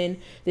to win.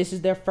 This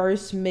is their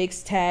first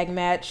mixed tag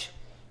match,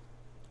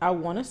 I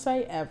want to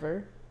say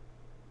ever.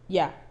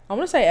 Yeah, I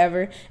want to say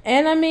ever.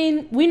 And I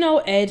mean, we know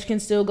Edge can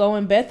still go,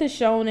 and Beth has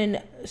shown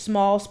in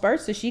small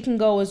spurts that she can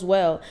go as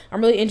well.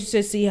 I'm really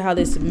interested to see how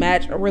this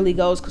match really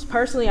goes because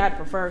personally I'd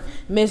prefer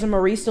Miz and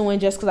Maurice to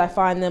win just because I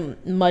find them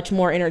much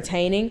more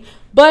entertaining.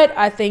 But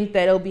I think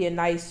that it'll be a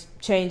nice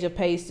change of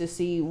pace to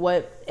see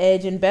what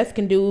Edge and Beth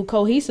can do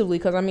cohesively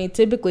because, I mean,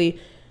 typically,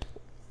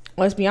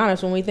 let's be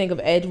honest, when we think of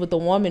Edge with a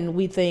woman,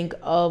 we think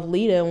of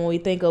Lita. And when we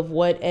think of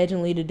what Edge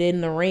and Lita did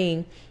in the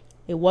ring,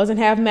 it wasn't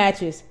half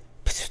matches.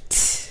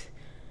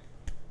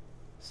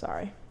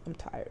 Sorry, I'm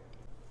tired.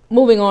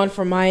 Moving on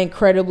from my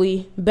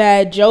incredibly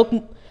bad joke,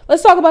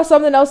 let's talk about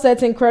something else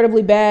that's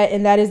incredibly bad,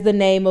 and that is the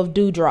name of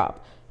Doudrop.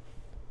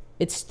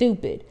 It's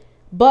stupid.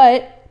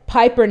 But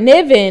Piper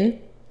Niven,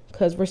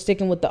 because we're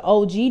sticking with the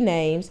OG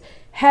names,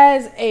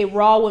 has a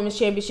Raw Women's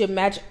Championship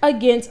match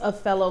against a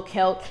fellow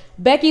Celt,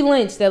 Becky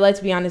Lynch, that, let's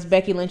be honest,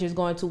 Becky Lynch is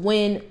going to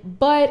win.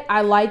 But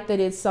I like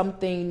that it's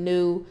something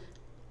new.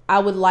 I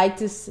would like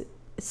to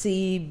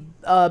see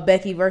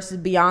Becky versus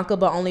Bianca,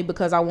 but only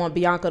because I want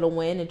Bianca to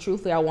win, and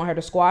truthfully I want her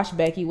to squash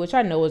Becky, which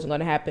I know isn't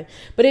going to happen,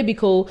 but it'd be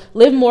cool.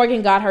 Liv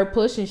Morgan got her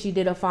push and she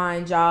did a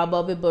fine job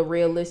of it, but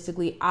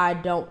realistically I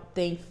don't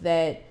think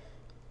that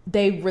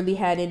they really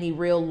had any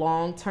real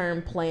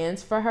long-term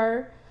plans for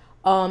her,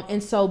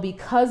 and so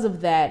because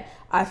of that,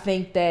 I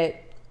think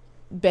that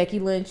Becky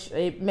Lynch,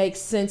 it makes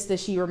sense that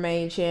she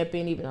remained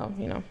champion, even though,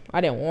 you know,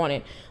 I didn't want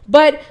it.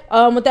 But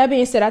with that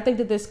being said, I think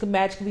that this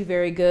match could be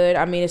very good.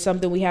 I mean, it's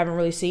something we haven't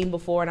really seen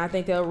before, and I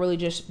think they'll really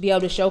just be able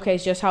to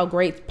showcase just how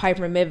great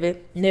Piper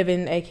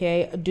Niven,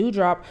 a.k.a.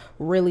 Doudrop,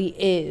 really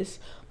is.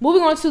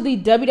 Moving on to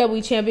the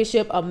WWE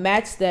Championship, a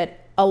match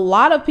that a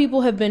lot of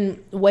people have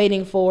been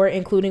waiting for,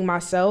 including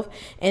myself,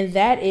 and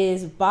that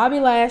is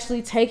Bobby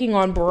Lashley taking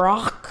on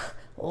Brock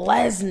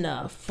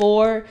Lesnar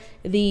for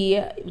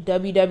the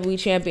WWE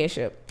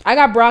Championship. I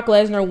got Brock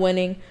Lesnar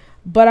winning,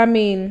 but I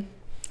mean,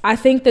 I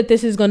think that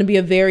this is going to be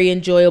a very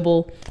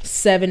enjoyable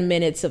 7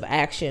 minutes of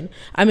action.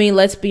 I mean,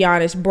 let's be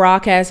honest,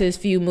 Brock has his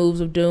few moves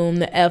of doom,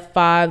 the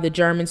F5, the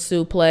German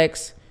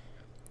suplex,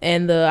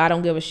 and the I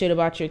don't give a shit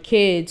about your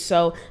kids.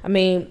 So, I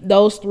mean,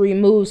 those 3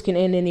 moves can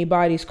end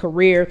anybody's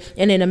career,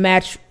 and in a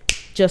match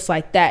just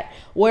like that.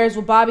 Whereas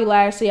with Bobby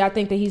Lashley, I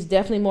think that he's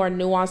definitely more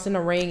nuanced in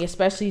the ring,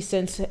 especially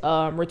since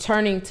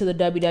returning to the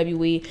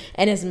WWE.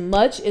 And as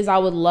much as I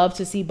would love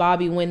to see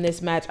Bobby win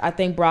this match, I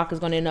think Brock is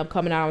going to end up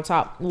coming out on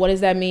top. What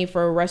does that mean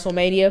for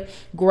WrestleMania?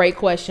 Great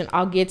question.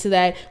 I'll get to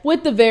that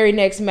with the very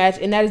next match,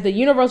 and that is the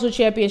Universal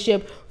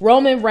Championship.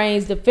 Roman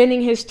Reigns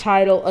defending his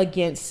title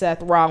against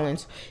Seth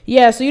Rollins.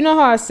 Yeah, so you know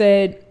how I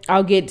said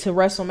I'll get to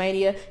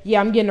WrestleMania? Yeah,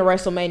 I'm getting to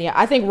WrestleMania.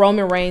 I think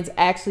Roman Reigns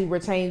actually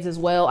retains as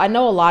well. I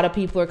know a lot of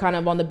people are kind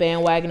of on the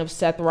bandwagon of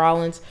Seth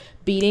Rollins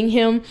beating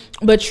him,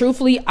 but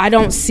truthfully, I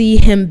don't see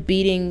him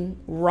beating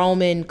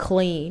Roman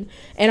clean.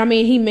 And I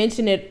mean, he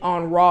mentioned it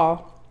on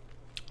Raw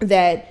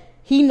that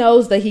he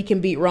knows that he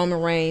can beat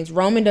Roman Reigns.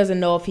 Roman doesn't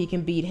know if he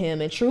can beat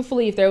him. And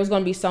truthfully, if there was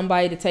going to be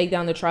somebody to take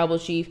down the Tribal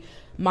Chief,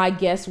 my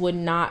guess would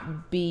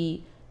not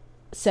be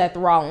Seth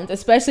Rollins,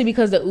 especially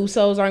because the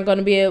Usos aren't going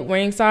to be at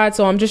ringside.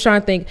 So I'm just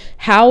trying to think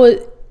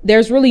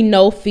there's really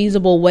no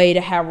feasible way to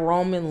have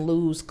Roman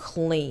lose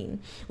clean.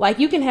 Like,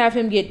 you can have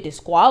him get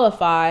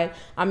disqualified.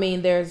 I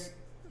mean, there's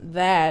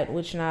that,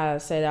 which now I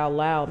said out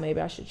loud, maybe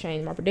I should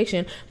change my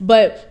prediction.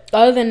 But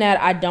other than that,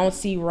 I don't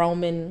see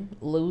Roman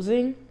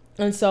losing.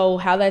 And so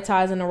how that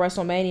ties into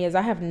WrestleMania is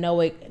I have no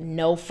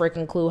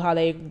freaking clue how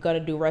they're going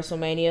to do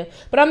WrestleMania.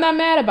 But I'm not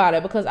mad about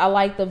it because I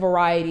like the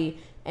variety.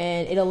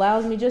 And it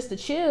allows me just to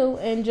chill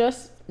and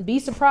just be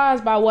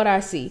surprised by what I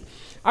see.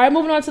 All right,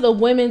 moving on to the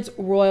Women's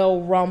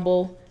Royal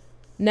Rumble.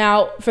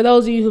 Now, for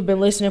those of you who've been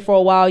listening for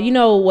a while, you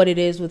know what it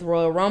is with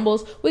Royal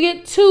Rumbles. We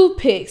get 2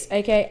 picks,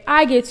 okay?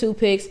 I get 2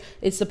 picks.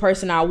 It's the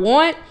person I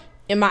want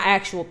and my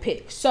actual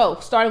pick. So,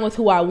 starting with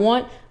who I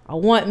want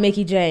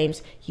Mickie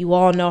James. You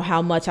all know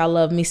how much I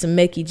love me some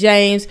Mickie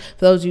James.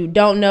 For those of you who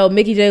don't know,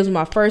 Mickie James was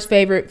my first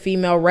favorite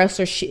female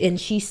wrestler,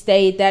 and she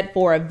stayed that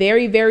for a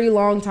very, very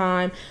long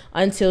time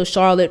until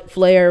Charlotte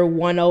Flair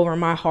won over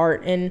my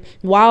heart. And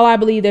while I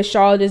believe that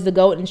Charlotte is the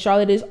GOAT and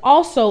Charlotte is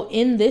also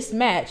in this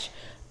match,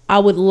 I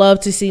would love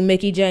to see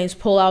Mickie James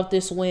pull out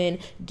this win,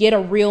 get a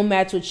real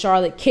match with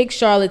Charlotte, kick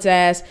Charlotte's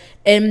ass,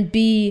 and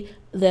be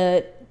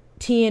the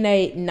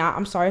TNA, it's not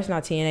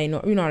TNA,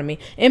 no, you know what I mean,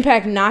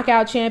 Impact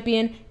Knockout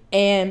Champion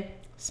and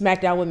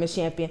SmackDown Women's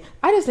Champion.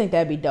 I just think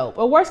that'd be dope.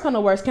 Or worst come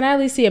to worst, can I at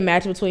least see a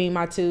match between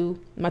my two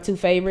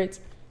favorites?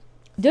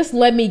 Just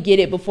let me get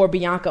it before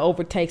Bianca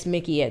overtakes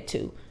Mickie at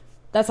 2.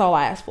 That's all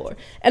I ask for.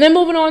 And then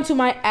moving on to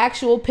my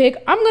actual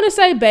pick, I'm going to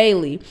say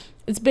Bayley.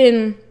 It's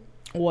been,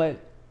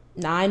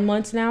 9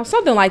 months now?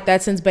 Something like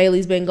that since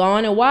Bayley's been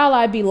gone. And while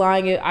I'd be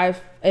lying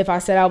if I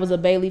said I was a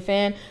Bayley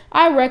fan,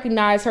 I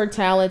recognize her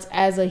talents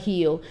as a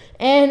heel.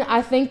 And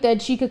I think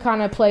that she could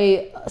kind of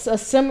play a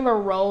similar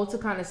role to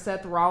kind of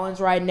Seth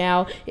Rollins right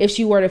now if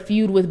she were to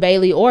feud with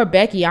Bayley or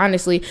Becky,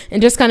 honestly,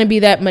 and just kind of be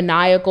that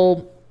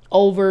maniacal,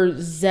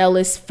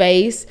 overzealous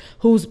face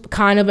who's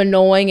kind of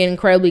annoying and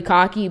incredibly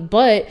cocky,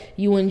 but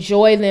you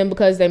enjoy them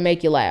because they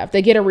make you laugh.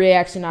 They get a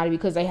reaction out of you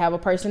because they have a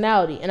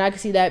personality. And I can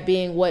see that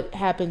being what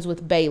happens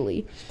with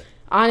Bayley.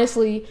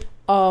 Honestly,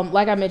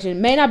 like I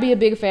mentioned, may not be a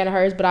big fan of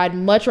hers, but I'd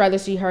much rather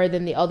see her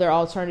than the other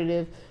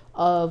alternative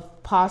of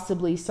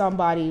possibly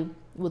somebody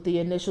with the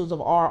initials of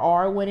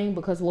RR winning,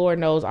 because Lord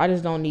knows I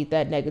just don't need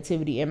that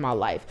negativity in my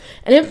life.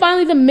 And then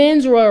finally, the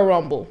Men's Royal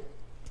Rumble.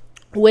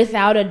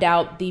 Without a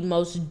doubt, the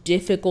most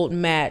difficult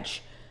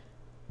match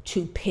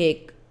to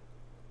pick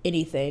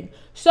anything.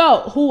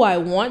 So, who I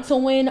want to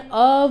win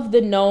of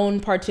the known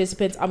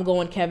participants, I'm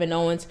going Kevin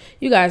Owens.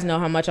 You guys know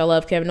how much I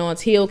love Kevin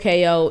Owens. Heel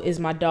KO is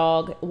my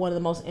dog, one of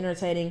the most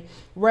entertaining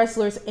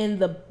wrestlers in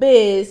the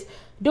biz.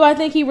 Do I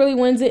think he really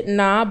wins it?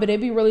 Nah, but it'd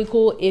be really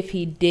cool if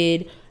he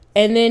did.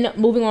 And then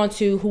moving on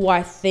to who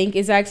I think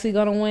is actually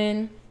going to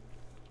win.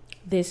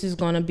 This is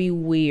going to be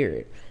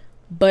weird,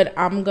 but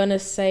I'm going to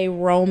say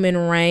Roman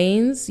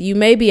Reigns. You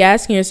may be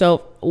asking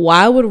yourself,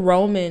 why would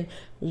Roman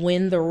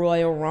win the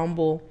Royal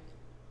Rumble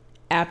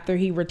after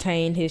he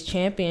retained his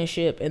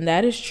championship? And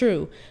that is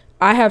true.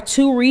 I have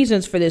 2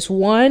 reasons for this.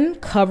 One,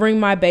 covering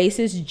my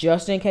bases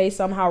just in case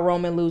somehow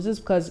Roman loses,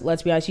 because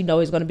let's be honest, you know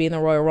he's going to be in the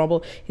Royal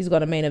Rumble. He's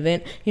going to main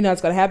event. You know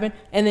it's going to happen.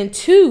 And then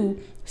 2,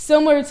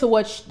 similar to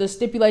what the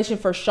stipulation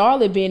for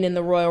Charlotte being in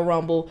the Royal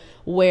Rumble,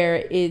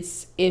 where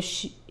it's if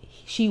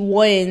she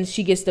wins,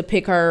 she gets to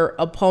pick her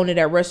opponent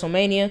at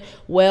WrestleMania.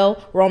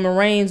 Well, Roman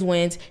Reigns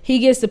wins. He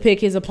gets to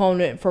pick his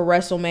opponent for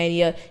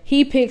WrestleMania.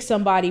 He picks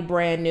somebody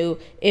brand new.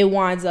 It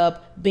winds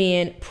up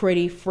being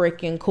pretty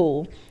freaking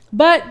cool.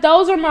 But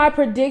those are my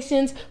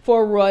predictions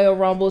for Royal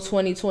Rumble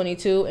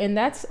 2022, and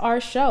that's our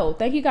show.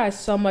 Thank you guys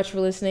so much for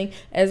listening.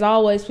 As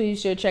always,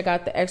 please sure to check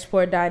out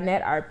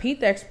theexport.net. I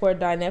repeat,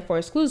 theexport.net for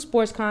exclusive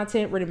sports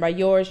content written by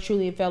yours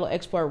truly and fellow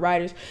export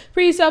writers.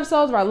 Previous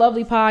episodes of our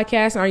lovely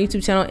podcast on our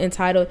YouTube channel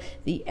entitled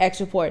The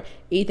X Report.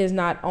 Ethan's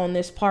not on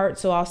this part,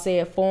 so I'll say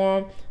it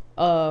for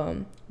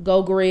him.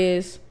 Go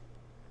Grizz.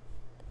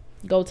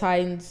 Go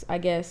Titans, I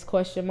guess,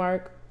 question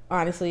mark.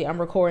 Honestly, I'm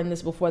recording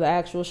this before the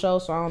actual show,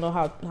 so I don't know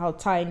how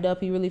tightened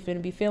up he really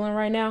finna be feeling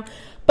right now.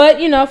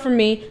 But, you know, for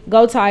me,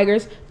 go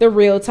Tigers, the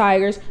real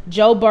Tigers.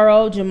 Joe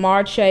Burrow,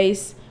 Jamar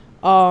Chase,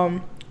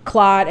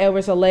 Clyde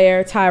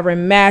Edwards-Helaire,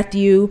 Tyrann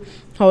Mathieu.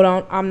 Hold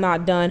on, I'm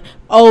not done.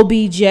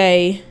 OBJ.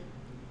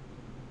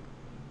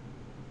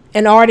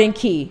 And Arden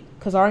Key,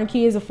 because Arden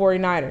Key is a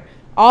 49er.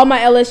 All my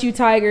LSU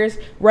Tigers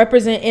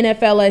represent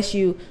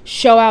NFLSU.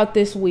 Show out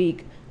this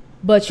week.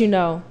 But, you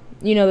know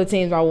the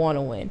teams I want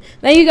to win.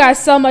 Thank you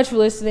guys so much for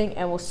listening,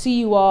 and we'll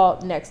see you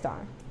all next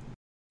time.